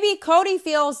 Maybe Cody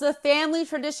feels the family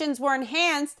traditions were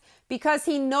enhanced because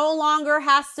he no longer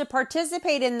has to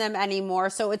participate in them anymore,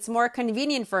 so it's more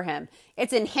convenient for him.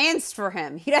 It's enhanced for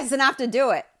him. He doesn't have to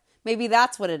do it. Maybe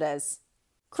that's what it is.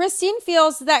 Christine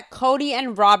feels that Cody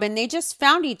and Robin, they just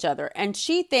found each other, and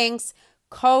she thinks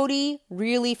Cody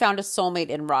really found a soulmate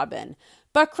in Robin.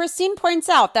 But Christine points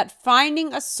out that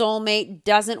finding a soulmate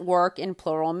doesn't work in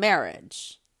plural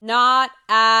marriage. Not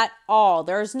at all.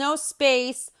 There's no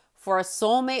space for a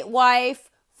soulmate wife,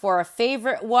 for a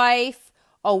favorite wife,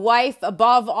 a wife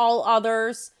above all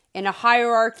others, in a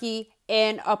hierarchy,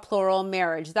 in a plural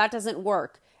marriage. That doesn't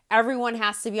work. Everyone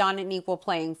has to be on an equal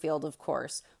playing field, of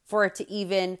course, for it to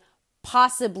even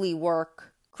possibly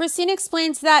work. Christine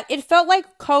explains that it felt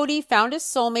like Cody found his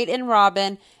soulmate in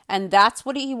Robin, and that's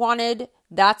what he wanted.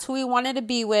 That's who he wanted to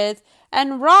be with.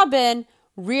 And Robin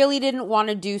really didn't want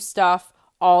to do stuff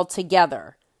all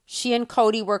together. She and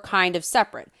Cody were kind of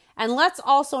separate. And let's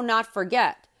also not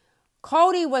forget,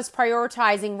 Cody was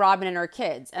prioritizing Robin and her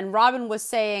kids. And Robin was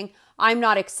saying, I'm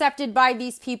not accepted by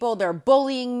these people. They're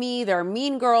bullying me. They're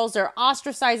mean girls. They're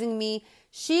ostracizing me.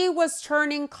 She was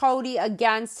turning Cody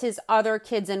against his other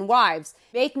kids and wives,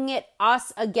 making it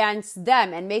us against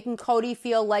them, and making Cody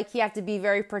feel like he had to be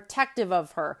very protective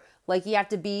of her, like he had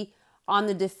to be on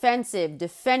the defensive,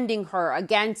 defending her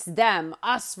against them,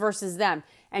 us versus them.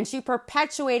 And she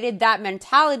perpetuated that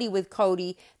mentality with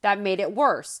Cody that made it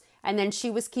worse. And then she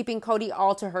was keeping Cody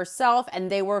all to herself, and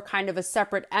they were kind of a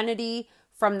separate entity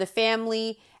from the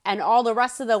family, and all the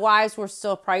rest of the wives were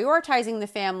still prioritizing the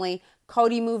family.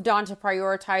 Cody moved on to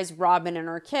prioritize Robin and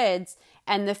her kids,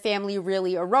 and the family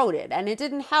really eroded. And it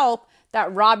didn't help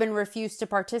that Robin refused to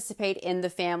participate in the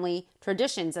family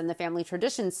traditions, and the family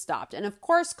traditions stopped. And of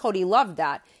course, Cody loved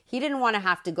that. He didn't want to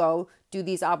have to go do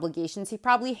these obligations. He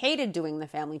probably hated doing the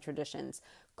family traditions.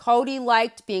 Cody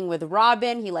liked being with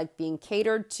Robin. He liked being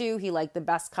catered to. He liked the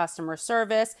best customer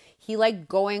service. He liked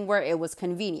going where it was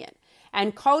convenient.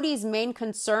 And Cody's main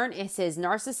concern is his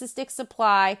narcissistic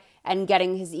supply and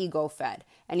getting his ego fed.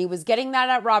 And he was getting that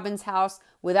at Robin's house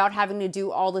without having to do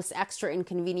all this extra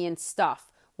inconvenient stuff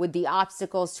with the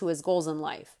obstacles to his goals in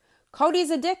life.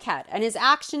 Cody's a dickhead, and his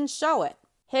actions show it.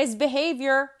 His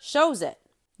behavior shows it.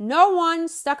 No one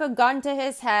stuck a gun to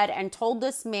his head and told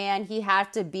this man he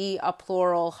had to be a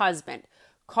plural husband.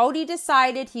 Cody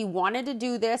decided he wanted to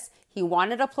do this. He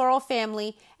wanted a plural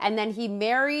family, and then he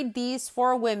married these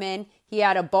 4 women. He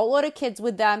had a boatload of kids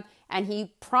with them, and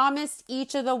he promised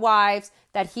each of the wives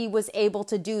that he was able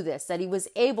to do this, that he was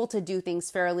able to do things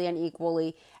fairly and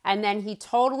equally. And then he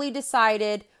totally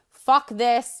decided, fuck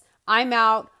this, I'm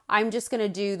out. I'm just going to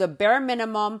do the bare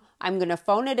minimum. I'm going to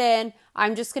phone it in.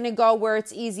 I'm just going to go where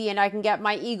it's easy and I can get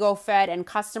my ego fed and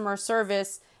customer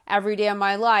service every day of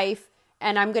my life.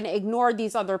 And I'm going to ignore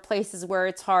these other places where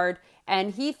it's hard.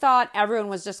 And he thought everyone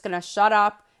was just going to shut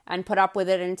up and put up with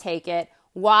it and take it.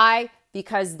 Why?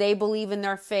 Because they believe in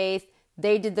their faith.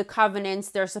 They did the covenants.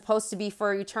 They're supposed to be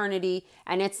for eternity,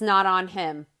 and it's not on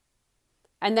him.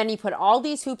 And then he put all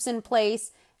these hoops in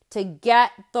place to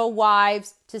get the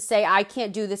wives to say, I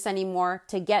can't do this anymore,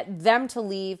 to get them to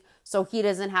leave so he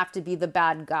doesn't have to be the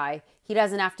bad guy. He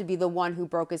doesn't have to be the one who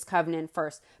broke his covenant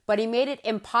first. But he made it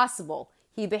impossible.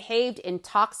 He behaved in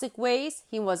toxic ways.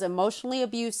 He was emotionally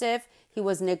abusive. He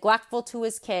was neglectful to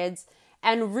his kids.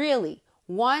 And really,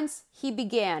 once he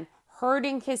began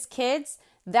hurting his kids,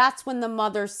 that's when the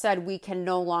mother said, we can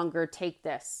no longer take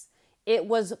this. It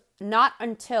was not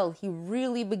until he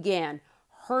really began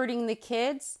hurting the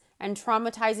kids and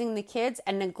traumatizing the kids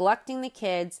and neglecting the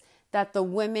kids that the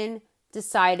women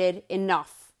decided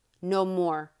enough, no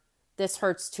more. This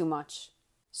hurts too much.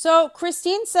 So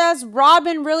Christine says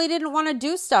Robin really didn't want to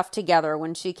do stuff together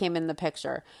when she came in the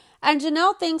picture. And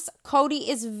Janelle thinks Cody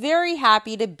is very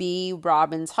happy to be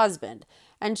Robin's husband.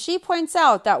 And she points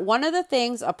out that one of the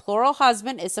things a plural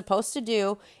husband is supposed to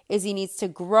do is he needs to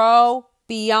grow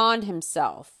beyond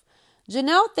himself.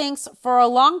 Janelle thinks for a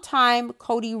long time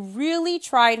Cody really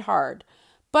tried hard,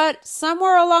 but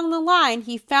somewhere along the line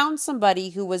he found somebody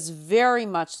who was very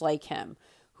much like him,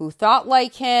 who thought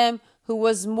like him, who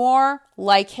was more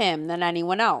like him than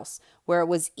anyone else, where it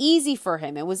was easy for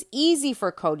him. It was easy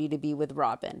for Cody to be with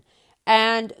Robin.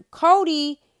 And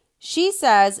Cody, she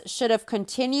says, should have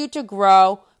continued to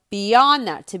grow beyond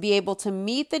that to be able to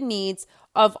meet the needs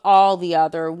of all the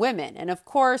other women. And of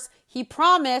course, he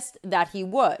promised that he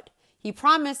would. He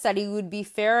promised that he would be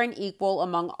fair and equal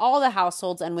among all the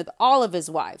households and with all of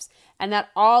his wives, and that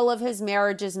all of his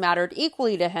marriages mattered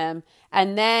equally to him.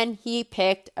 And then he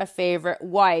picked a favorite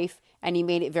wife, and he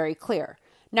made it very clear.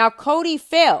 Now, Cody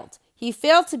failed. He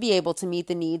failed to be able to meet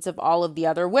the needs of all of the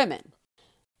other women.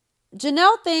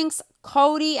 Janelle thinks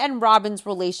Cody and Robin's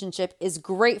relationship is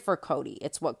great for Cody.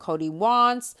 It's what Cody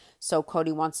wants, so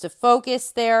Cody wants to focus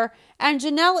there. And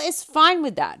Janelle is fine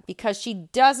with that because she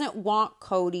doesn't want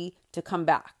Cody to come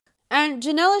back. And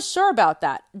Janelle is sure about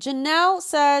that. Janelle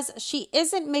says she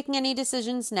isn't making any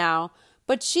decisions now,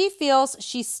 but she feels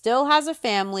she still has a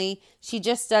family. She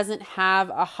just doesn't have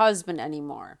a husband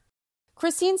anymore.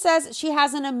 Christine says she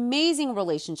has an amazing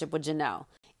relationship with Janelle.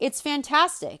 It's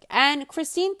fantastic. And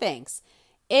Christine thinks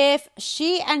if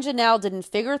she and Janelle didn't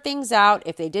figure things out,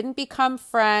 if they didn't become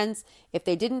friends, if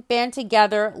they didn't band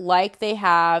together like they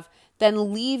have,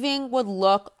 then leaving would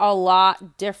look a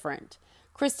lot different.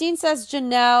 Christine says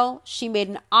Janelle, she made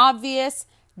an obvious,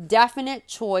 definite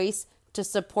choice to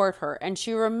support her. And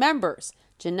she remembers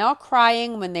Janelle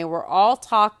crying when they were all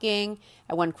talking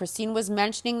and when Christine was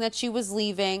mentioning that she was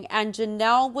leaving. And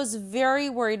Janelle was very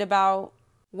worried about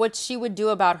what she would do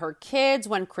about her kids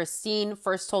when Christine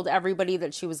first told everybody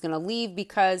that she was going to leave,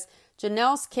 because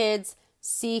Janelle's kids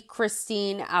see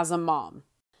Christine as a mom.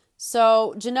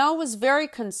 So Janelle was very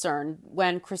concerned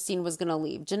when Christine was going to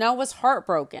leave. Janelle was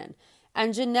heartbroken,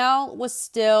 and Janelle was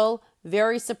still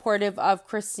very supportive of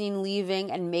Christine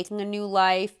leaving and making a new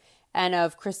life and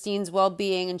of Christine's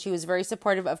well-being. And she was very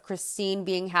supportive of Christine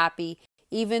being happy,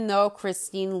 even though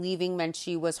Christine leaving meant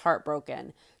she was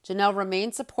heartbroken. Janelle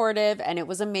remained supportive, and it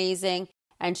was amazing.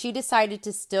 And she decided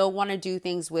to still want to do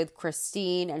things with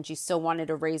Christine, and she still wanted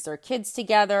to raise their kids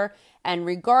together. And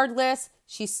regardless,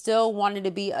 she still wanted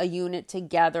to be a unit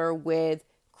together with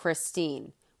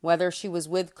Christine, whether she was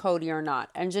with Cody or not.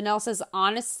 And Janelle says,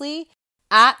 honestly,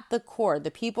 at the core,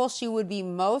 the people she would be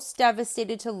most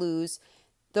devastated to lose,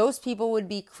 those people would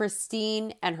be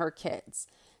Christine and her kids.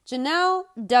 Janelle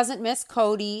doesn't miss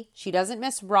Cody. She doesn't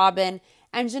miss Robin.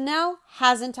 And Janelle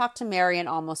hasn't talked to Mary in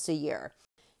almost a year.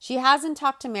 She hasn't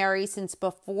talked to Mary since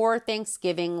before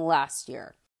Thanksgiving last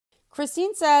year.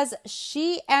 Christine says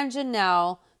she and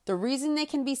Janelle, the reason they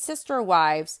can be sister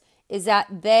wives is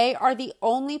that they are the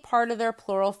only part of their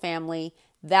plural family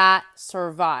that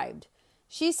survived.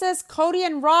 She says Cody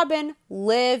and Robin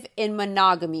live in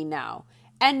monogamy now,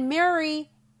 and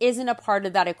Mary isn't a part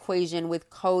of that equation with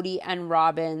Cody and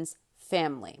Robin's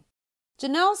family.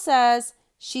 Janelle says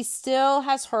she still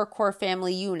has her core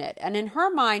family unit, and in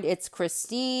her mind, it's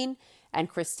Christine and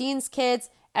Christine's kids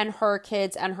and her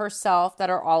kids and herself that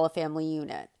are all a family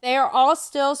unit. They are all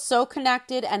still so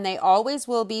connected, and they always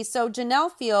will be. So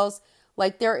Janelle feels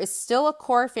like there is still a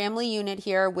core family unit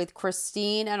here with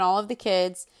Christine and all of the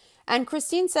kids. And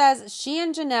Christine says she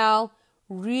and Janelle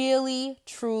really,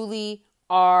 truly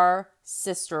are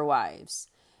sister wives.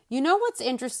 You know what's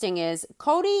interesting is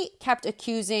Cody kept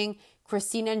accusing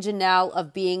Christine and Janelle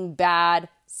of being bad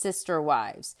sister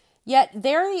wives. Yet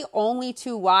they're the only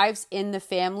two wives in the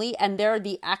family, and they're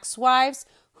the ex-wives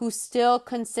who still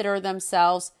consider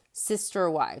themselves sister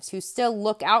wives, who still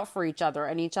look out for each other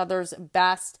and each other's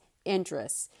best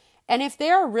interests. And if they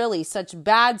are really such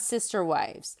bad sister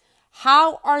wives,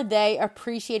 how are they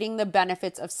appreciating the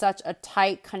benefits of such a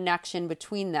tight connection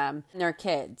between them and their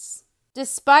kids?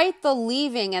 Despite the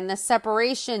leaving and the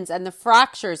separations and the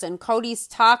fractures and Cody's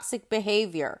toxic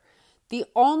behavior, the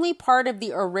only part of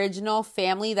the original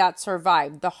family that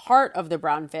survived, the heart of the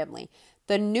Brown family,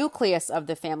 the nucleus of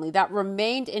the family that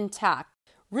remained intact,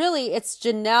 really it's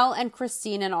Janelle and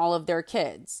Christine and all of their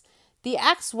kids. The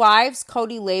ex-wives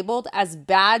Cody labeled as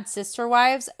bad sister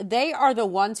wives, they are the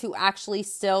ones who actually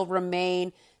still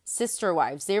remain sister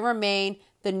wives. They remain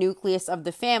the nucleus of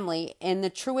the family. In the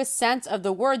truest sense of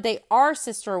the word, they are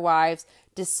sister wives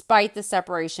despite the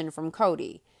separation from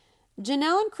Cody.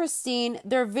 Janelle and Christine,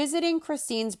 they're visiting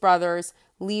Christine's brothers,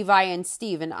 Levi and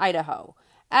Steve, in Idaho.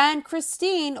 And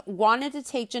Christine wanted to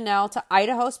take Janelle to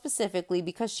Idaho specifically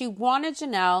because she wanted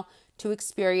Janelle to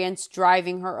experience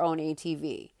driving her own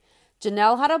ATV.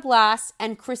 Janelle had a blast,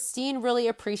 and Christine really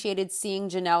appreciated seeing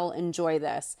Janelle enjoy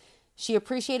this. She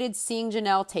appreciated seeing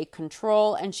Janelle take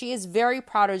control, and she is very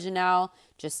proud of Janelle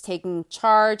just taking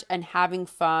charge and having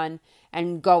fun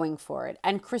and going for it.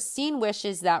 And Christine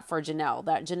wishes that for Janelle,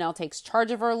 that Janelle takes charge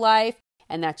of her life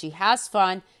and that she has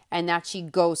fun and that she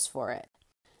goes for it.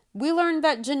 We learned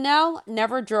that Janelle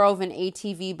never drove an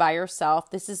ATV by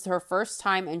herself. This is her first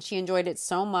time and she enjoyed it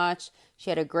so much. She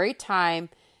had a great time.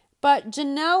 But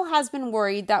Janelle has been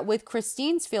worried that with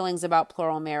Christine's feelings about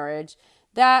plural marriage,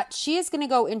 that she is going to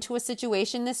go into a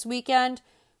situation this weekend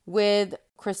with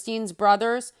Christine's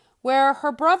brothers where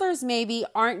her brothers maybe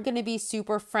aren't going to be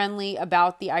super friendly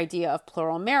about the idea of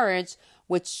plural marriage,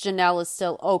 which Janelle is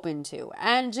still open to.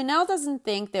 And Janelle doesn't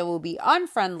think they will be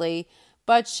unfriendly,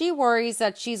 but she worries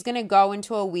that she's going to go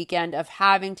into a weekend of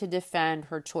having to defend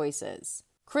her choices.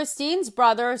 Christine's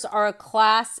brothers are a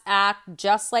class act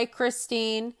just like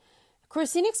Christine.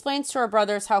 Christine explains to her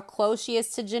brothers how close she is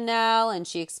to Janelle, and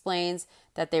she explains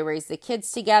that they raise the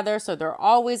kids together, so they're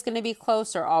always going to be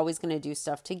close, they're always going to do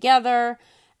stuff together.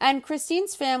 And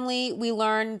Christine's family, we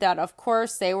learned that, of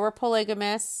course, they were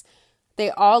polygamists.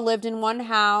 They all lived in one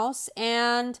house,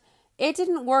 and it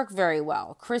didn't work very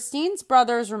well. Christine's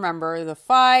brothers remember the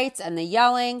fights and the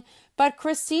yelling, but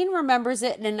Christine remembers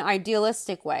it in an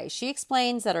idealistic way. She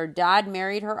explains that her dad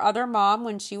married her other mom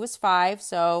when she was 5,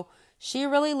 so she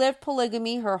really lived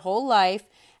polygamy her whole life,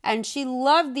 and she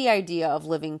loved the idea of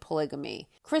living polygamy.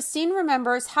 Christine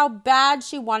remembers how bad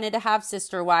she wanted to have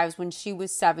sister wives when she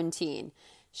was 17.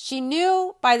 She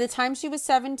knew by the time she was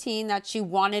 17 that she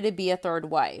wanted to be a third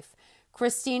wife.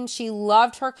 Christine, she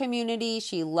loved her community,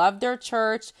 she loved their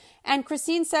church, and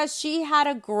Christine says she had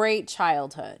a great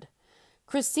childhood.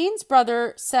 Christine's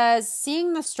brother says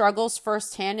seeing the struggles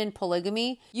firsthand in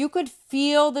polygamy, you could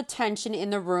feel the tension in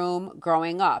the room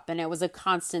growing up, and it was a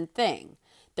constant thing.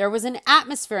 There was an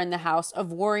atmosphere in the house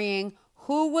of worrying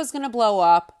who was going to blow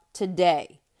up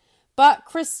today. But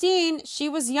Christine, she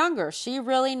was younger. She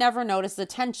really never noticed the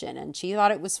tension and she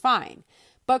thought it was fine.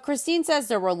 But Christine says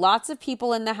there were lots of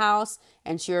people in the house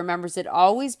and she remembers it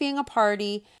always being a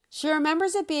party. She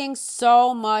remembers it being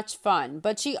so much fun,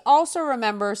 but she also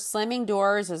remembers slamming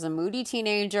doors as a moody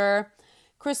teenager.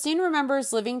 Christine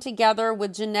remembers living together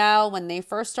with Janelle when they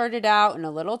first started out in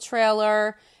a little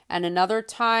trailer, and another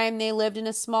time they lived in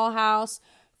a small house.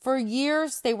 For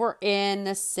years, they were in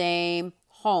the same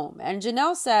home. And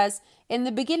Janelle says, in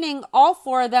the beginning, all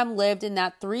 4 of them lived in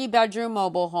that 3-bedroom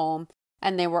mobile home,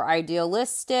 and they were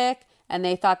idealistic, and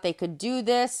they thought they could do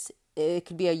this. It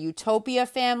could be a utopia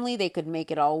family. They could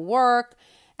make it all work.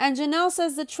 And Janelle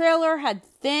says the trailer had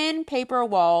thin paper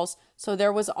walls, so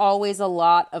there was always a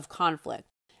lot of conflict.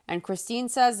 And Christine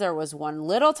says there was one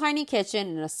little tiny kitchen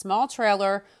in a small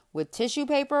trailer with tissue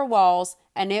paper walls,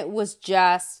 and it was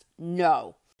just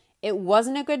no. It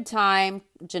wasn't a good time.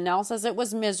 Janelle says it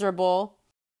was miserable.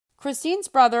 Christine's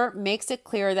brother makes it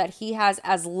clear that he has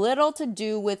as little to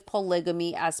do with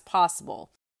polygamy as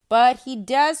possible, but he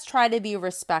does try to be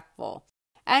respectful.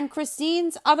 And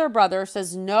Christine's other brother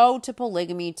says no to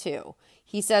polygamy too.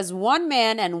 He says one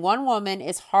man and one woman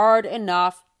is hard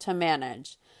enough to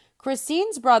manage.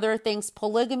 Christine's brother thinks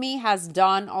polygamy has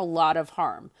done a lot of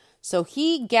harm. So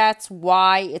he gets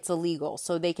why it's illegal,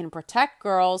 so they can protect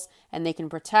girls and they can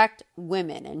protect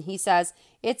women. And he says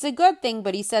it's a good thing,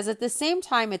 but he says at the same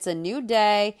time, it's a new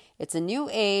day, it's a new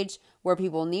age where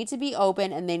people need to be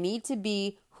open and they need to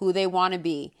be who they want to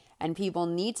be. And people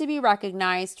need to be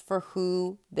recognized for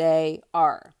who they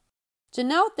are.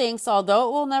 Janelle thinks although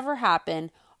it will never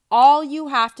happen, all you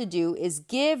have to do is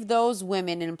give those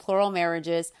women in plural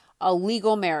marriages a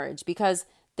legal marriage, because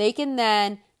they can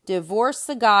then divorce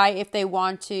the guy if they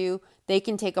want to. They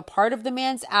can take a part of the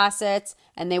man's assets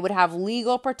and they would have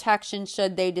legal protection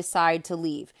should they decide to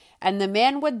leave. And the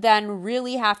man would then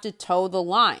really have to toe the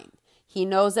line. He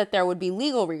knows that there would be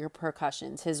legal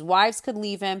repercussions. His wives could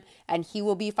leave him and he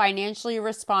will be financially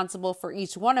responsible for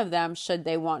each one of them should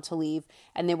they want to leave.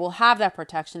 And they will have that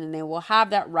protection and they will have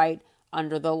that right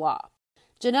under the law.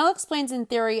 Janelle explains in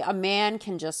theory a man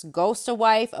can just ghost a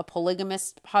wife. A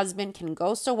polygamist husband can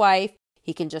ghost a wife.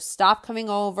 He can just stop coming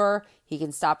over. He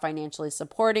can stop financially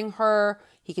supporting her.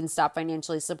 He can stop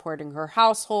financially supporting her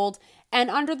household. And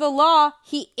under the law,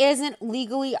 he isn't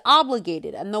legally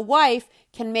obligated. And the wife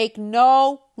can make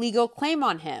no legal claim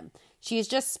on him. She is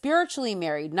just spiritually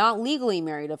married, not legally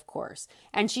married, of course.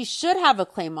 And she should have a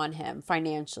claim on him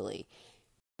financially.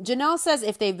 Janelle says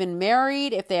if they've been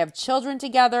married, if they have children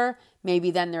together, maybe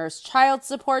then there's child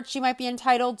support she might be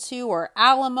entitled to or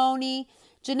alimony.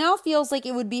 Janelle feels like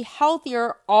it would be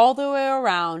healthier all the way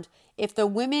around if the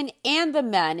women and the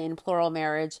men in plural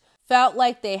marriage felt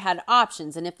like they had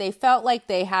options and if they felt like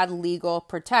they had legal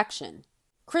protection.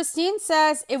 Christine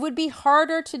says it would be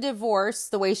harder to divorce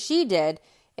the way she did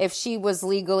if she was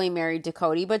legally married to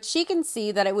Cody, but she can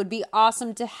see that it would be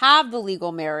awesome to have the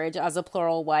legal marriage as a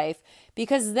plural wife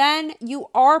because then you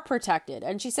are protected.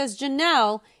 And she says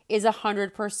Janelle is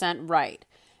 100% right.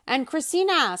 And Christine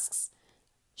asks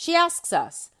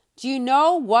us, do you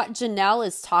know what Janelle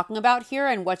is talking about here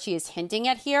and what she is hinting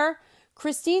at here?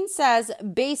 Christine says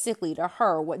basically to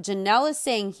her, what Janelle is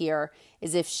saying here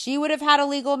is if she would have had a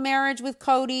legal marriage with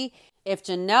Cody, if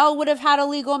Janelle would have had a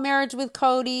legal marriage with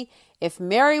Cody, if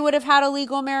Mary would have had a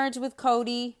legal marriage with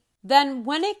Cody, then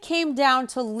when it came down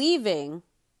to leaving,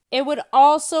 it would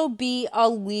also be a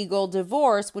legal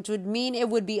divorce, which would mean it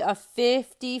would be a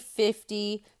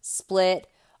 50-50 split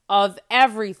of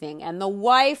everything, and the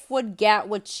wife would get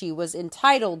what she was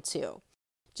entitled to.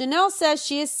 Janelle says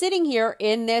she is sitting here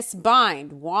in this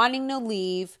bind, wanting to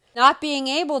leave, not being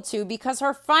able to because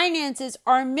her finances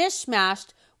are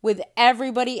mishmashed with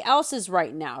everybody else's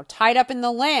right now, tied up in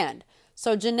the land.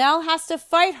 So Janelle has to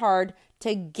fight hard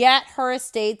to get her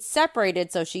estate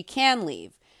separated so she can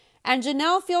leave. And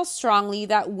Janelle feels strongly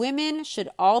that women should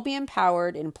all be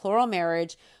empowered in plural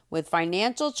marriage with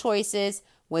financial choices,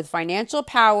 with financial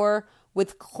power,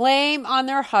 with claim on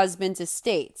their husband's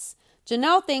estates.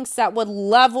 Janelle thinks that would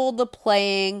level the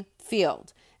playing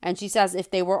field. And she says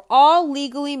if they were all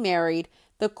legally married,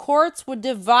 the courts would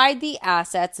divide the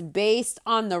assets based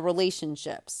on the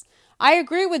relationships. I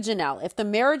agree with Janelle. If the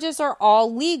marriages are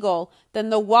all legal, then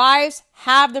the wives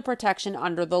have the protection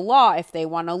under the law if they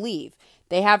want to leave.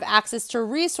 They have access to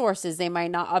resources they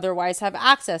might not otherwise have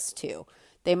access to.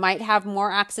 They might have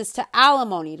more access to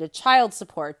alimony, to child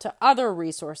support, to other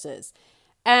resources.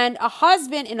 And a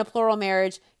husband in a plural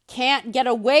marriage can't get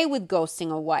away with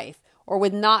ghosting a wife or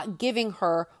with not giving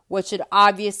her what should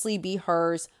obviously be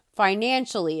hers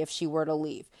financially if she were to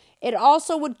leave. It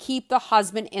also would keep the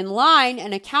husband in line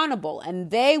and accountable,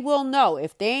 and they will know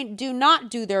if they do not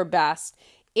do their best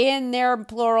in their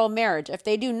plural marriage, if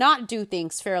they do not do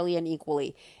things fairly and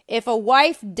equally. If a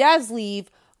wife does leave,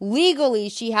 legally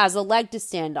she has a leg to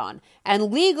stand on,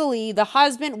 and legally the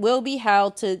husband will be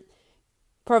held to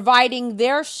providing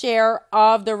their share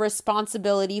of the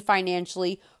responsibility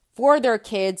financially for their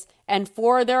kids and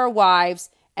for their wives,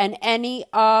 and any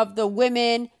of the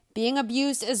women being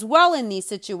abused as well in these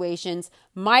situations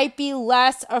might be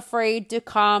less afraid to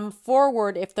come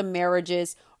forward if the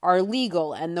marriages are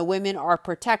legal and the women are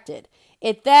protected.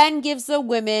 It then gives the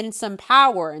women some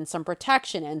power and some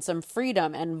protection and some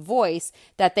freedom and voice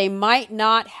that they might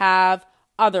not have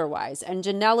otherwise. And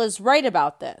Janelle is right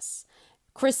about this.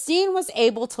 Christine was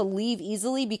able to leave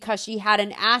easily because she had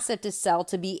an asset to sell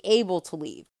to be able to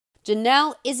leave.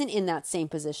 Janelle isn't in that same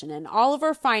position, and all of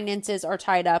her finances are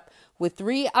tied up with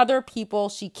 3 other people.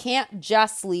 She can't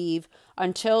just leave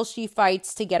until she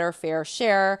fights to get her fair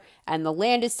share and the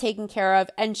land is taken care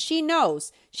of. And she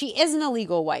knows she isn't a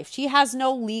legal wife. She has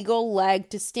no legal leg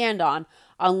to stand on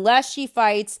unless she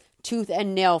fights tooth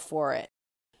and nail for it.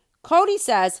 Cody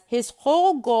says his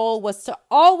whole goal was to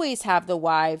always have the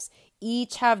wives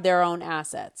each have their own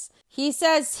assets. He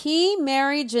says he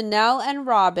married Janelle and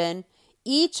Robin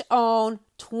each own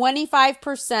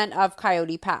 25% of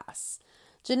Coyote Pass.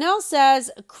 Janelle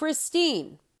says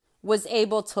Christine was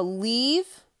able to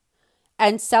leave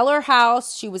and sell her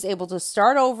house. She was able to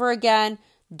start over again,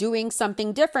 doing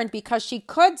something different because she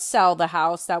could sell the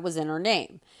house that was in her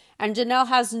name. And Janelle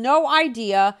has no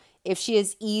idea if she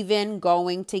is even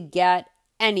going to get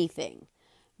anything.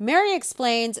 Mary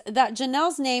explains that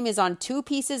Janelle's name is on 2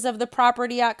 pieces of the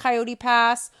property at Coyote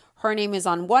Pass. Her name is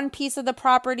on 1 piece of the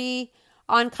property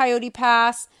on Coyote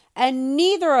Pass, and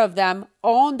neither of them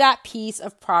own that piece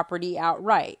of property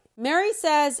outright. Mary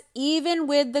says even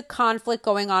with the conflict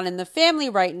going on in the family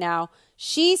right now,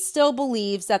 she still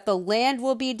believes that the land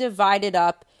will be divided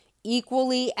up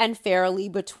equally and fairly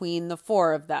between the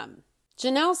 4 of them.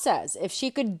 Janelle says if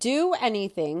she could do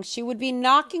anything, she would be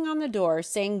knocking on the door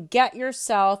saying, get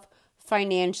yourself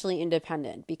financially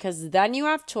independent, because then you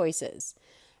have choices.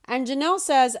 And Janelle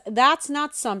says that's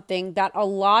not something that a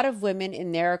lot of women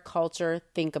in their culture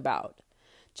think about.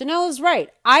 Janelle is right.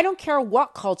 I don't care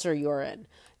what culture you're in.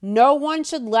 No one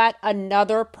should let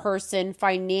another person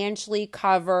financially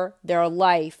cover their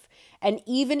life. And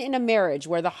even in a marriage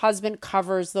where the husband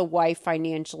covers the wife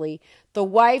financially, the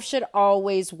wife should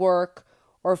always work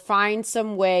or find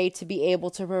some way to be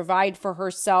able to provide for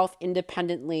herself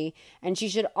independently. And she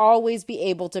should always be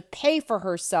able to pay for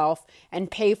herself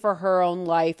and pay for her own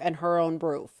life and her own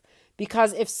roof.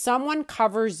 Because if someone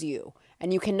covers you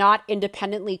and you cannot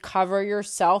independently cover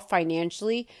yourself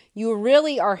financially, you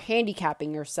really are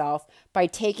handicapping yourself by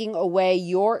taking away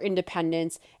your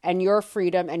independence and your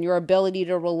freedom and your ability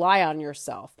to rely on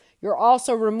yourself. You're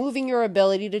also removing your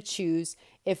ability to choose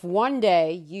if one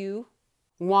day you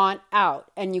want out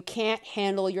and you can't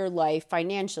handle your life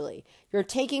financially. You're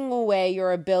taking away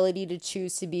your ability to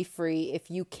choose to be free if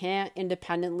you can't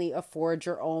independently afford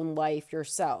your own life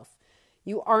yourself.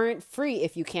 You aren't free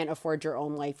if you can't afford your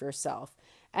own life yourself.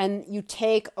 And you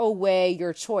take away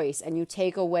your choice and you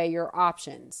take away your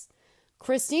options.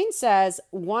 Christine says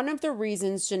one of the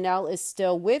reasons Janelle is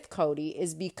still with Cody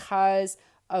is because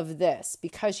of this,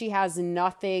 because she has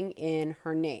nothing in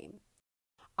her name.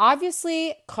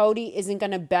 Obviously, Cody isn't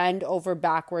going to bend over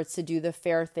backwards to do the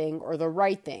fair thing or the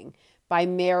right thing by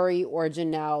Mary or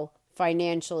Janelle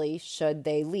financially should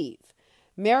they leave.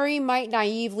 Mary might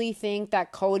naively think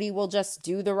that Cody will just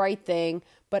do the right thing,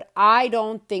 but I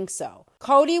don't think so.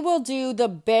 Cody will do the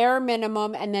bare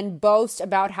minimum and then boast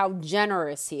about how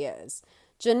generous he is.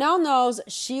 Janelle knows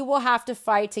she will have to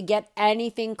fight to get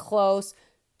anything close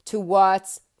to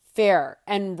what's fair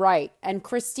and right. And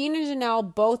Christine and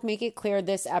Janelle both make it clear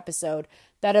this episode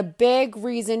that a big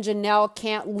reason Janelle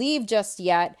can't leave just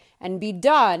yet and be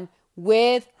done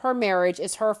with her marriage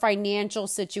is her financial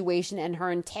situation and her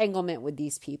entanglement with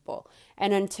these people.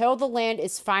 And until the land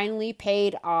is finally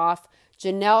paid off,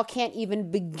 Janelle can't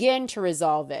even begin to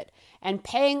resolve it. And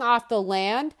paying off the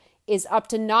land is up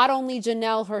to not only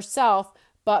Janelle herself,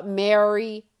 but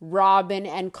Mary, Robin,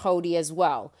 and Cody as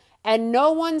well. And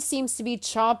no one seems to be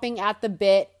chomping at the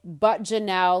bit but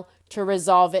Janelle to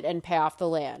resolve it and pay off the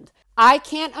land. I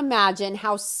can't imagine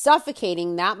how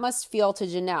suffocating that must feel to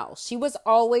Janelle. She was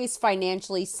always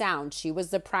financially sound. She was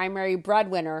the primary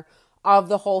breadwinner of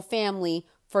the whole family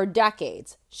for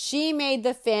decades. She made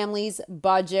the family's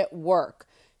budget work.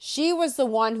 She was the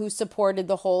one who supported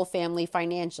the whole family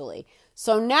financially.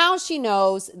 So now she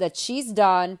knows that she's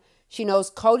done. She knows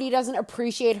Cody doesn't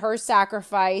appreciate her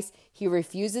sacrifice. He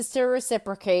refuses to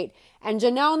reciprocate. And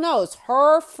Janelle knows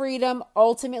her freedom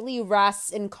ultimately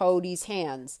rests in Cody's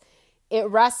hands. It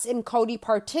rests in Cody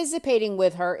participating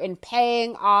with her in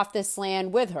paying off this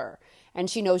land with her. And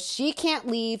she knows she can't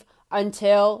leave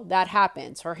until that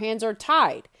happens. Her hands are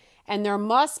tied. And there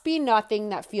must be nothing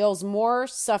that feels more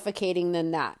suffocating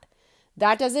than that.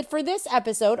 That does it for this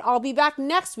episode. I'll be back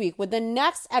next week with the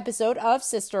next episode of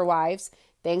Sister Wives.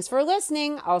 Thanks for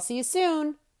listening. I'll see you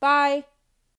soon. Bye.